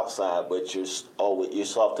on the outside, but you're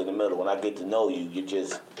soft in the middle. When I get to know you,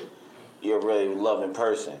 you're a really loving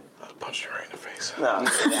person. I'll punch you right in the face. Nah,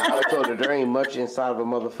 I told her there ain't much inside of a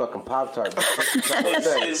motherfucking Pop-Tart.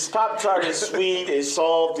 Pop-Tart is sweet, it's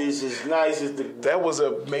soft, it's nice. That was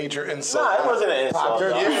a major insult. Nah, it wasn't an insult.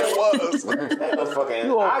 Yeah, it was. That was fucking.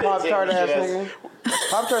 You old Pop-Tart ass nigga.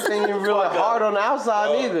 Pop-Tarts ain't even really hard on the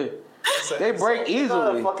outside either. They break easily. It's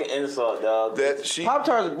not a fucking insult, dog.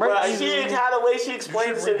 Pop-Tarts break easily. The way she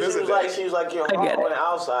explained it, she was like, you're hard on the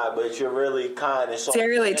outside, but you're really kind and soft. See, I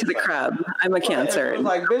relate to the crab. I'm a Cancer.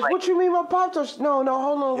 Like, bitch, what you mean by Pop-Tarts? No,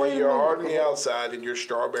 hold on, wait a minute. You're hard on the outside and you're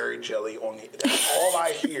strawberry jelly on the. That's all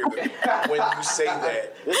I hear when you say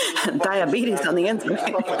that. Diabetes on the inside.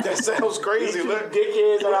 That sounds crazy. Look,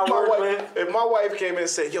 dickheads that I work with. If my wife came in and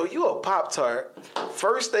said, "Yo, you a Pop-Tart,"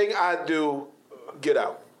 first thing I do, get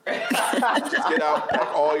out. Just get out,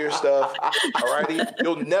 pack all your stuff. Alrighty,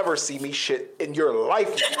 you'll never see me shit in your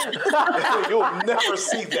life. You'll never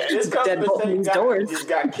see that. This comes from the same guy who just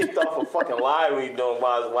got kicked off a fucking lie we doing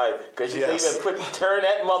by his wife because she even turn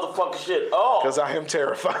that motherfucking shit off. Because I am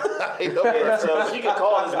terrified. So she can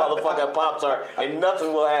call this motherfucking Pop-Tart and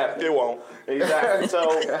nothing will happen. It won't. Exactly.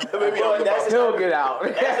 So he'll get out.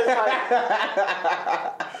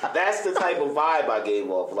 That's the type of vibe I gave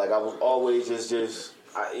off. Like I was always just.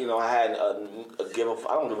 I had I don't give a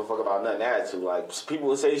fuck about nothing attitude. Like people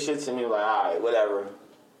would say shit to me like, all right, whatever.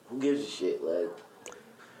 Who gives a shit? Like,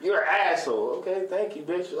 you're an asshole. Okay, thank you,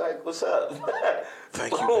 bitch. Like, what's up?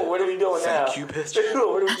 Thank you. What are we doing now? Thank you, bitch.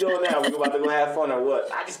 What are we doing now? We about to go have fun or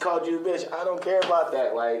what? I just called you a bitch. I don't care about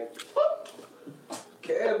that. Like,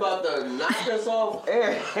 care about the knock us off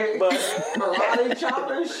air, but karate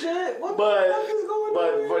chopping shit. What the fuck is going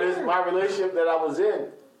on? But this my relationship that I was in.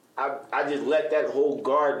 I just let that whole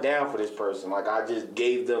guard down for this person. Like, I just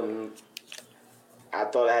gave them... I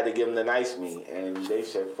thought I had to give them the nice me. And they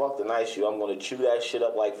said, fuck the nice you. I'm going to chew that shit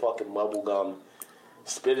up like fucking bubble gum,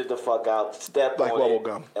 spit it the fuck out, step like on it,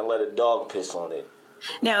 gum. And let a dog piss on it.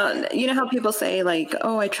 Now, you know how people say, like,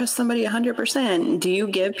 oh, I trust somebody 100%. Do you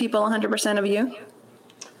give people 100% of you?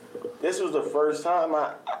 This was the first time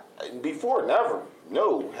before, never.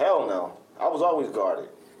 No, hell no. I was always guarded.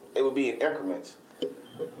 It would be in increments.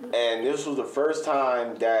 And this was the first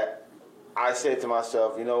time that I said to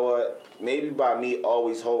myself, you know what? Maybe by me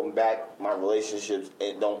always holding back my relationships,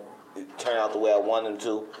 it don't turn out the way I want them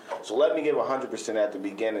to. So let me give 100% at the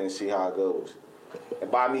beginning and see how it goes.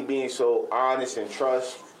 And by me being so honest and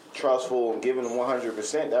trustful and giving them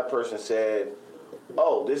 100%, that person said,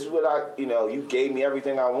 oh, this is what you gave me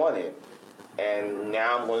everything I wanted. And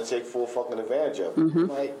now I'm going to take full fucking advantage of it. Mm-hmm. I'm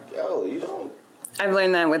like, yo, you don't. I've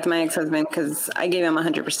learned that with my ex-husband because I gave him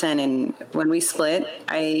 100%, and when we split,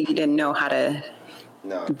 I didn't know how to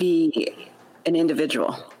be an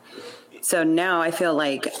individual. So now I feel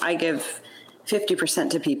like I give 50%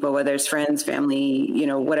 to people, whether it's friends, family,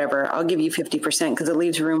 whatever. I'll give you 50% because it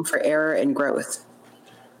leaves room for error and growth.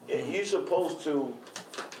 You're supposed to,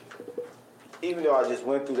 even though I just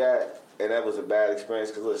went through that, and that was a bad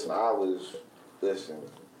experience, because listen,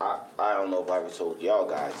 I don't know if I ever told y'all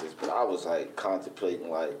guys this, but I was like contemplating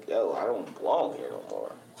like, yo, I don't belong here no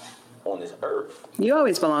more on this earth. You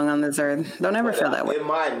always belong on this earth. Don't ever feel that way. In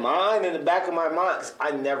my mind, in the back of my mind, I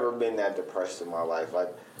never been that depressed in my life.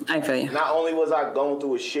 Like, I feel you. Not only was I going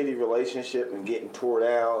through a shitty relationship and getting tore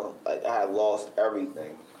down, like I had lost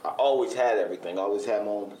everything. I always had everything. I always had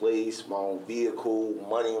my own place, my own vehicle,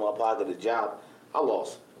 money in my pocket, a job. I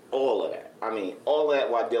lost all of that. I mean, all that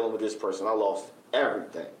while dealing with this person. I lost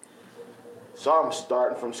everything. So I'm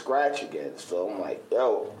starting from scratch again. So I'm like,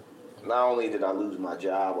 yo, not only did I lose my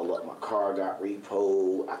job, my car got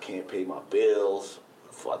repoed. I can't pay my bills.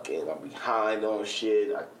 Fucking, I'm behind on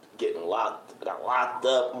shit. I got locked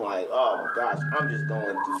up. I'm like, oh my gosh, I'm just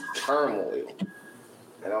going through turmoil.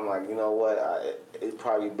 And I'm like, you know what? It's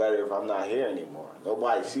probably better if I'm not here anymore.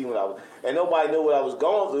 Nobody see and nobody knew what I was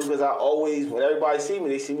going through because I always, when everybody see me,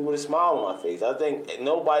 they see me with a smile on my face. I think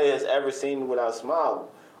nobody has ever seen me without a smile.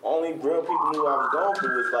 Only real people knew what I was going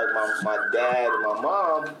through was like my dad and my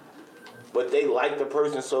mom. But they liked the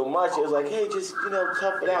person so much, it was like, hey, just,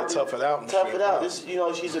 tough it out. Tough it out. Tough it out. This,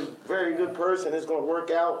 she's a very good person. It's going to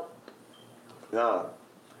work out. No.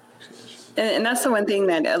 And that's the one thing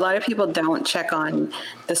that a lot of people don't check on,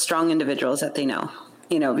 the strong individuals that they know,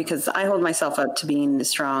 because I hold myself up to being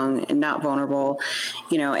strong and not vulnerable,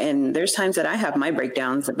 and there's times that I have my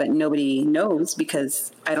breakdowns, but nobody knows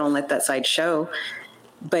because I don't let that side show.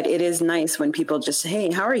 But it is nice when people just say,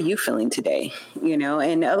 hey, how are you feeling today?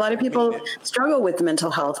 And a lot of people struggle with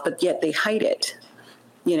mental health, but yet they hide it.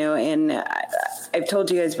 And I've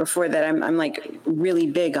told you guys before that I'm like really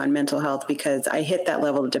big on mental health because I hit that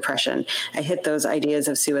level of depression. I hit those ideas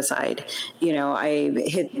of suicide. I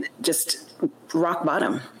hit just rock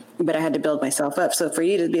bottom, but I had to build myself up. So for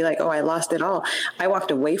you to be like, oh, I lost it all. I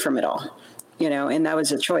walked away from it all, and that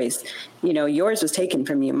was a choice. Yours was taken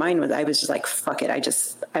from you. Mine was, I was just like, fuck it. I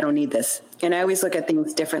don't need this. And I always look at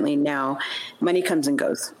things differently now. Money comes and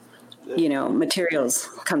goes. Materials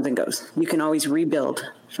comes and goes. You can always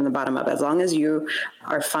rebuild from the bottom up. As long as you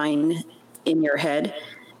are fine in your head,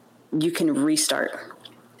 you can restart.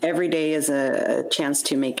 Every day is a chance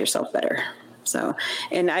to make yourself better. So,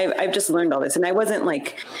 and I've just learned all this. And I wasn't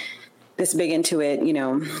like this big into it,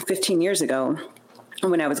 15 years ago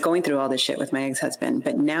when I was going through all this shit with my ex-husband.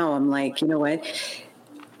 But now I'm like, you know what?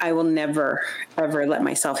 I will never, ever let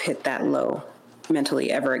myself hit that low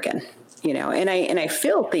mentally ever again. And I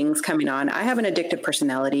feel things coming on. I have an addictive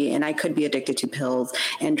personality and I could be addicted to pills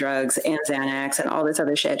and drugs and Xanax and all this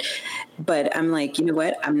other shit. But I'm like, you know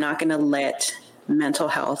what? I'm not going to let mental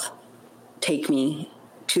health take me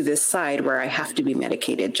to this side where I have to be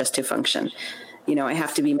medicated just to function. I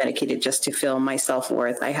have to be medicated just to feel my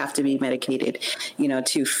self-worth. I have to be medicated,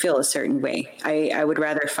 to feel a certain way. I would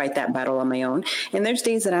rather fight that battle on my own. And there's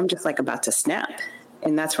days that I'm just like about to snap.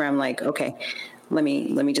 And that's where I'm like, okay, let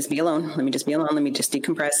me just be alone. Let me just be alone. Let me just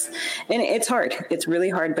decompress. And it's hard. It's really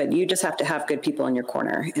hard, but you just have to have good people in your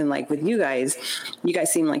corner. And like with you guys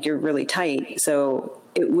seem like you're really tight. So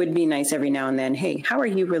it would be nice every now and then, hey, how are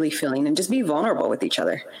you really feeling? And just be vulnerable with each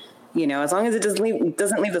other. As long as it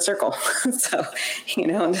doesn't leave the circle. So,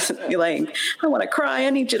 just be like, I want to cry. I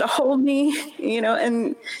need you to hold me,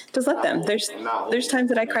 and just let them. There's times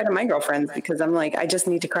that I cry to my girlfriends because I'm like, I just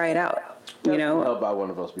need to cry it out. I've been held by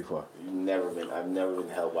one of us before. I've never been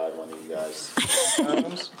held by one of you guys.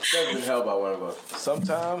 Never been held by one of us.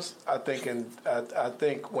 Sometimes I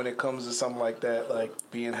think when it comes to something like that, like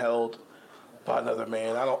being held by another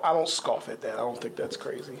man, I don't scoff at that. I don't think that's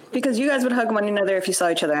crazy. Because you guys would hug one another if you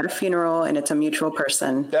saw each other at a funeral and it's a mutual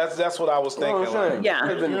person. That's what I was thinking. Like, yeah.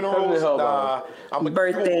 Funerals, I'm a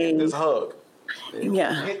birthday. This hug.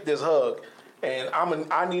 Yeah. Hit this hug, and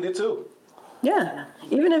I need it too. Yeah,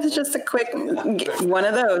 even if it's just a quick one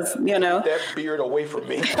of those, That beard away from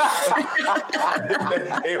me.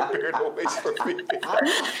 That damn beard away from me.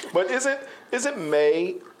 But is it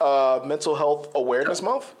May Mental Health Awareness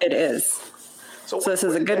Month? It is. So this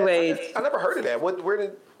is a good way. I never heard of that.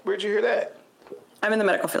 Where'd you hear that? I'm in the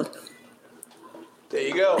medical field. There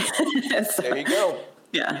you go. There you go.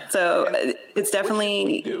 Yeah. So it's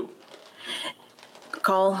definitely.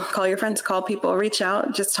 Call your friends, call people, reach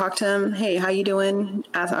out, just talk to them. Hey, how you doing?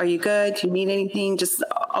 Are you good? Do you need anything? Just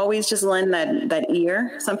always just lend that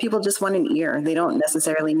ear. Some people just want an ear. They don't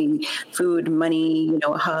necessarily need food, money,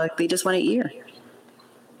 a hug. They just want an ear.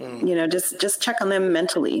 You know, just check on them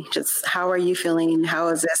mentally. Just how are you feeling? How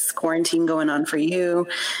is this quarantine going on for you?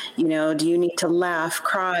 You know, do you need to laugh,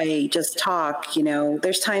 cry, just talk? You know,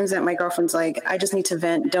 there's times that my girlfriend's like, I just need to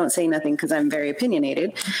vent. Don't say nothing because I'm very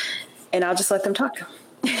opinionated. And I'll just let them talk.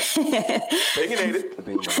 Opinionated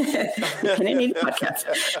podcast.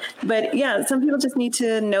 But yeah, some people just need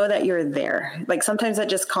to know that you're there. Like sometimes that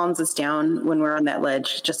just calms us down when we're on that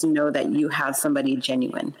ledge. Just know that you have somebody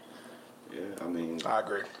genuine. Yeah, I mean, I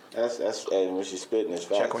agree. That's and when she's spitting, it's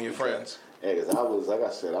facts. Check on your friends. Yeah, because I was, like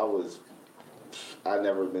I said, I'd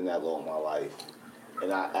never been that low in my life,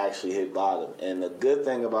 and I actually hit bottom. And the good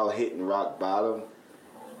thing about hitting rock bottom,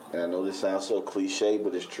 and I know this sounds so cliche,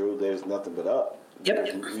 but it's true. There's nothing but up.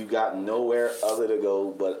 Yep. You got nowhere other to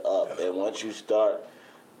go but up. And once you start,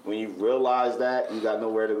 when you realize that you got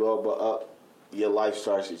nowhere to go but up, your life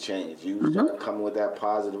starts to change. You start coming with that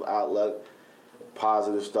positive outlook.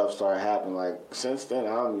 Positive stuff started happening. Like since then,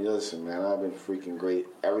 listen, man, I've been freaking great.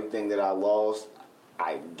 Everything that I lost,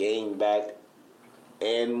 I gained back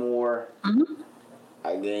and more.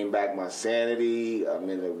 I gained back my sanity. I'm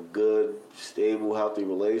in a good, stable, healthy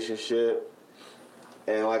relationship.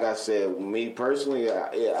 And like I said, me personally, I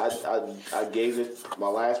gave it my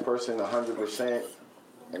last person 100%,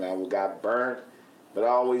 and I got burnt. But I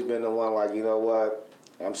always been the one like, you know what?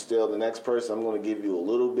 I'm still the next person. I'm going to give you a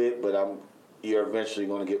little bit, but you're eventually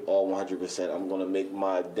going to get all 100%. I'm going to make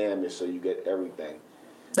my damage so you get everything.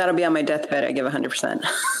 That'll be on my deathbed. I give 100%.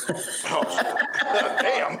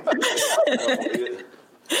 Damn.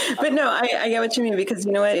 But no, I get what you mean, because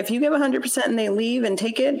you know what? If you give 100% and they leave and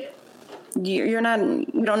take it, you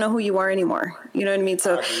don't know who you are anymore. You know what I mean?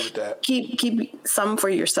 So I agree with that. keep some for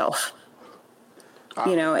yourself.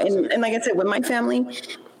 You know, and like I said, with my family,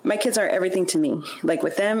 my kids are everything to me. Like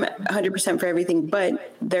with them, 100% for everything.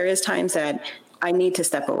 But there is times that I need to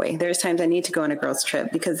step away. There's times I need to go on a girls'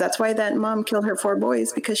 trip, because that's why that mom killed her 4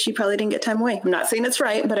 boys, because she probably didn't get time away. I'm not saying it's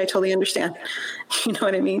right, but I totally understand. You know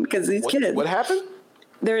what I mean? Because these kids. What happened?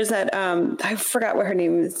 There is that, I forgot what her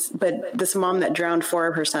name is, but this mom that drowned 4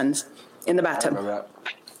 of her sons in the bathtub. I remember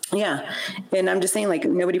that. Yeah. And I'm just saying, like,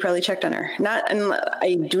 nobody probably checked on her. And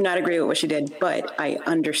I do not agree with what she did, but I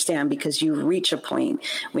understand, because you reach a point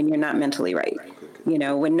when you're not mentally right. You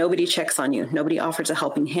know, when nobody checks on you, nobody offers a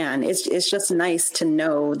helping hand. It's just nice to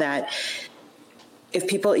know that if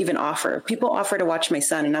people offer to watch my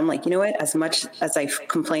son, and I'm like, you know what, as much as I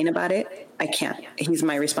complain about it, I can't. He's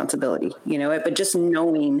my responsibility, you know, but just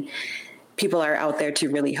knowing people are out there to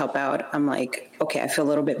really help out, I'm like, okay, I feel a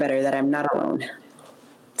little bit better that I'm not alone.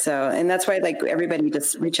 So, and that's why, like, everybody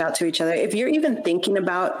just reach out to each other. If you're even thinking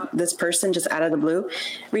about this person just out of the blue,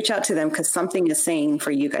 reach out to them, because something is saying for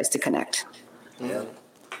you guys to connect. Yeah.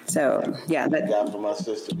 So, yeah. Thank God for my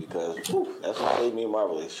sister, because that's what saved me in my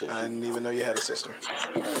relationship. I didn't even know you had a sister.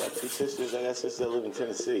 I got 2 sisters. I got a sister that live in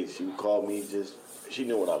Tennessee. She would call me she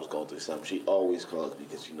knew when I was going through something. She always calls me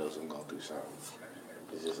because she knows I'm going through something.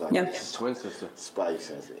 It's just like Twin sister. Spike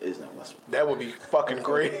sense. It's not my spike. That would be fucking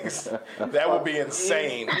great. That would be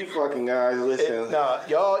insane. You fucking guys, listen.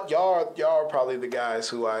 Y'all are probably the guys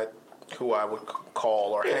who I would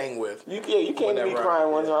call or hang with. You came to me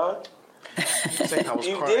crying one time. Saying I was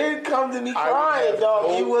You crying. did come to me I crying, dog.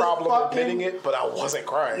 no You was problem fucking admitting it, but I wasn't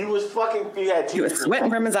crying. You was fucking. You had tears. He was sweating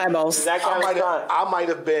from his eyeballs. That kind of crying. I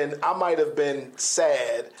might have been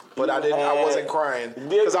sad, but I wasn't crying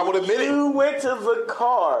because I would admit it. You went to the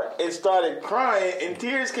car and started crying, and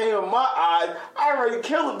tears came in my eyes. I already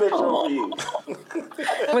killed a bitch over you.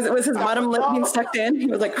 Was his bottom lip being stuck in? He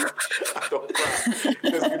was like, I don't cry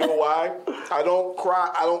because you know why? I don't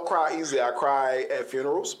cry easily. I cry at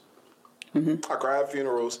funerals. I cry at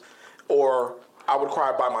funerals, or I would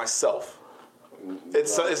cry by myself.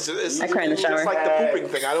 It's I cry in the shower. It's like the pooping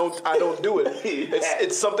thing. I don't do it.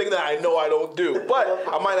 It's something that I know I don't do. But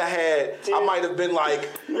I might have been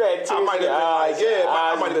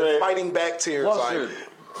fighting back tears. Like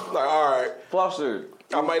all right. Flustered.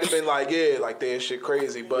 I might have been like, that shit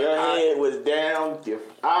crazy, but your head was down, your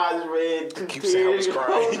eyes red. He keeps saying I was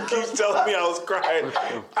crying. He keeps telling me I was crying.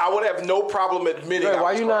 I would have no problem admitting. Wait,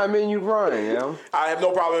 why you not admitting you crying? You know? I have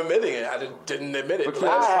no problem admitting it. I didn't admit it. But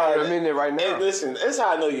I'm admitting it right now. And listen, this is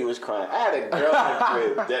how I know you was crying. I had a girl in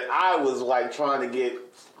the crib that I was like trying to get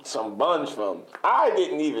some buns from. I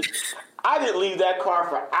didn't leave that car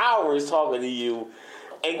for hours talking to you.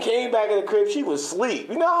 And came back in the crib, she was asleep.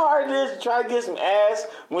 You know how hard it is to try to get some ass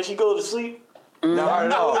when she goes to sleep? Not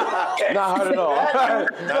hard at all. Not hard at all.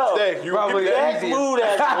 Not today. You probably that mood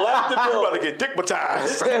has left the building. You about to get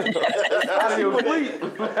dickmatized. Out of your sleep.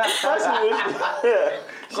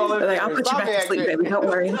 I'll put you back to sleep, baby. Don't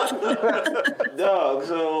worry. Dog,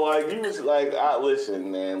 so like you was like,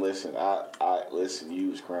 listen, you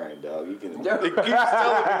was crying, dog. You can. You keep telling me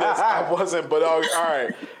this. I wasn't, but all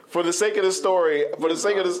right. For the sake of the story,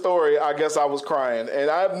 I guess I was crying, and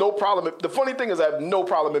I have no problem. The funny thing is, I have no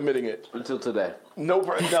problem admitting it until today. No,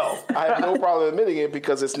 I have no problem admitting it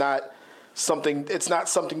because it's not something. It's not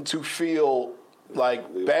something to feel like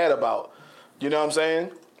bad about. You know what I'm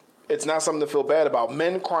saying? It's not something to feel bad about.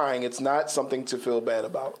 Men crying, it's not something to feel bad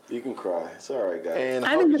about. You can cry. It's all right, guys. And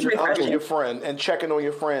hugging your friend and checking on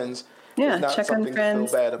your friends. Yeah, is not check on something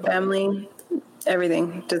friends, to feel bad about. family,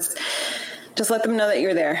 everything. Just let them know that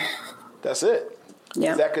you're there. That's it.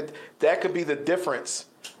 Yeah. That could be the difference.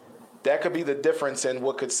 That could be the difference in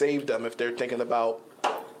what could save them if they're thinking about,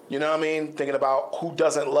 you know what I mean? Thinking about who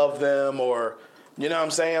doesn't love them or, you know what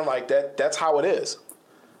I'm saying? Like that's how it is.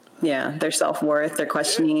 Yeah, their self-worth, their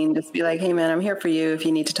questioning. Just be like, hey, man, I'm here for you if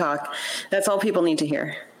you need to talk. That's all people need to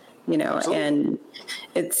hear, you know. Absolutely. And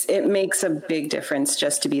it makes a big difference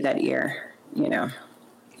just to be that ear, you know,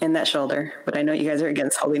 and that shoulder. But I know you guys are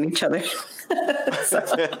against holding each other.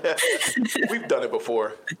 We've done it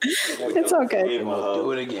before. It's okay. And we'll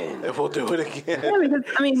do it again. And we'll do it again. Yeah, because,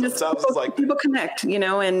 I mean, just people connect, you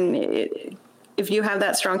know, and if you have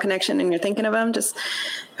that strong connection and you're thinking of them, just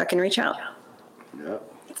fucking reach out. Yep.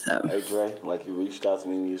 So. Hey, Dre, like you reached out to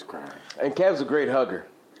me and you was crying. And Kev's a great hugger.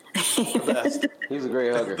 The best. He's a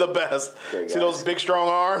great hugger. The best. See those big, strong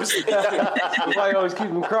arms? Somebody always keep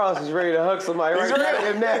him crossed. He's ready to hug somebody right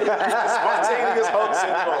now. Spontaneous hug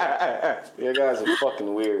syndrome. You guys are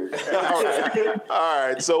fucking weird. All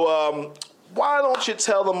right. So why don't you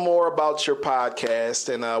tell them more about your podcast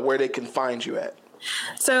and where they can find you at?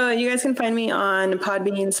 So you guys can find me on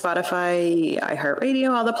Podbean, Spotify,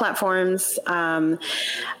 iHeartRadio, all the platforms.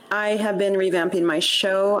 I have been revamping my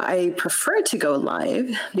show. I prefer to go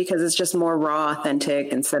live because it's just more raw,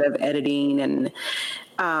 authentic instead of editing. And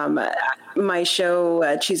my show,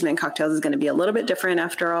 chismeandcocktails, is going to be a little bit different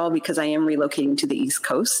after all because I am relocating to the East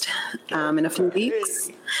Coast in a few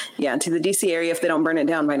weeks. Yeah, to the DC area if they don't burn it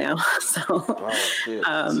down by now. So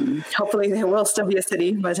hopefully there will still be a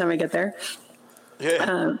city by the time I get there.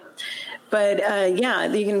 Yeah. Yeah,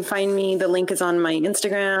 you can find me. The link is on my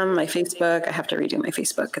Instagram, my Facebook. I have to redo my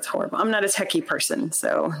Facebook. It's horrible. I'm not a techie person,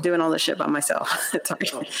 so doing all this shit by myself, it's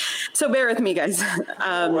hard. So bear with me, guys.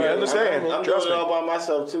 I understand. I'm doing it all by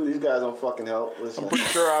myself, too. These guys don't fucking help. Listen. I'm pretty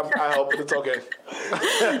sure I help, but it's okay.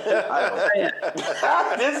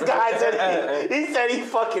 This guy said he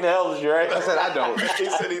fucking helps, right? I said I don't. He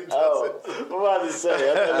said he does it. I'm about to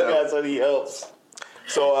say, I thought the guy said he helps.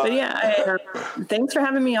 So, but yeah, thanks for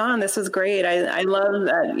having me on. This was great. I love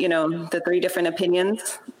that, you know, the 3 different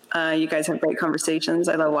opinions. You guys have great conversations.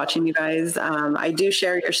 I love watching you guys. I do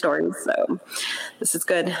share your stories, so this is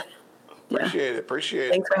good. Appreciate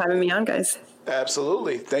it. Thanks for having me on, guys.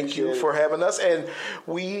 Absolutely. Thank you for having us. And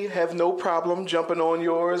we have no problem jumping on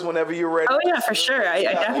yours whenever you're ready. Oh, yeah, for sure. I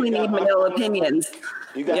definitely need male opinions.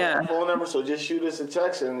 You got my phone number, so just shoot us a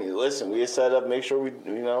text and listen, we set up, make sure we,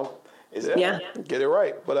 you know. Get it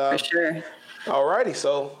right. But for sure. All righty.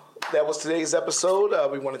 So that was today's episode.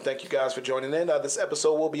 We want to thank you guys for joining in. This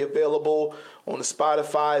episode will be available on the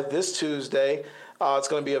Spotify this Tuesday. It's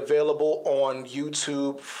going to be available on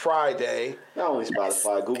YouTube Friday. Not only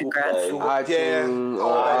Spotify, Google Play, iTunes.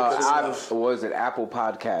 Was it Apple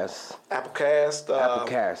Podcasts? Applecast.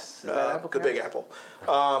 Applecast. The Big Apple.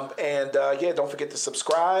 Don't forget to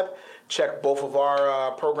subscribe. Check both of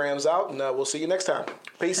our programs out, and we'll see you next time.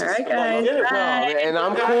 Peace. All right, guys. And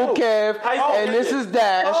I'm Cool Kev, and this is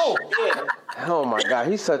Dash. Oh my God,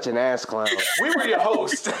 he's such an ass clown. We were your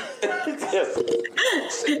host.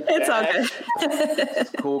 It's all good.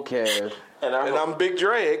 Cool Kev. And I'm Big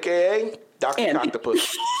Dre, a.k.a. Dr.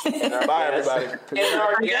 Octopus. Bye, everybody.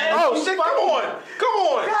 Oh, shit, come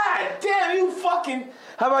on. God damn, you fucking...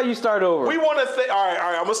 How about you start over? We want to all right,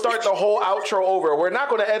 I'm going to start the whole outro over. We're not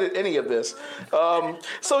going to edit any of this. That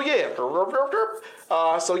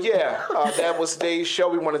was today's show.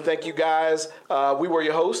 We want to thank you guys. We were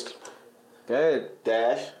your host. Good.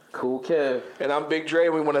 Dash. Cool Kev. And I'm Big Dre.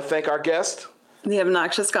 We want to thank our guest. The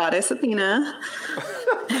obnoxious goddess, Athena.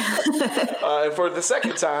 And for the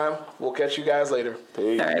second time, we'll catch you guys later.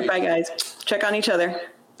 Peace. All right, bye, guys. Check on each other.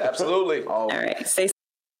 Absolutely. All right, stay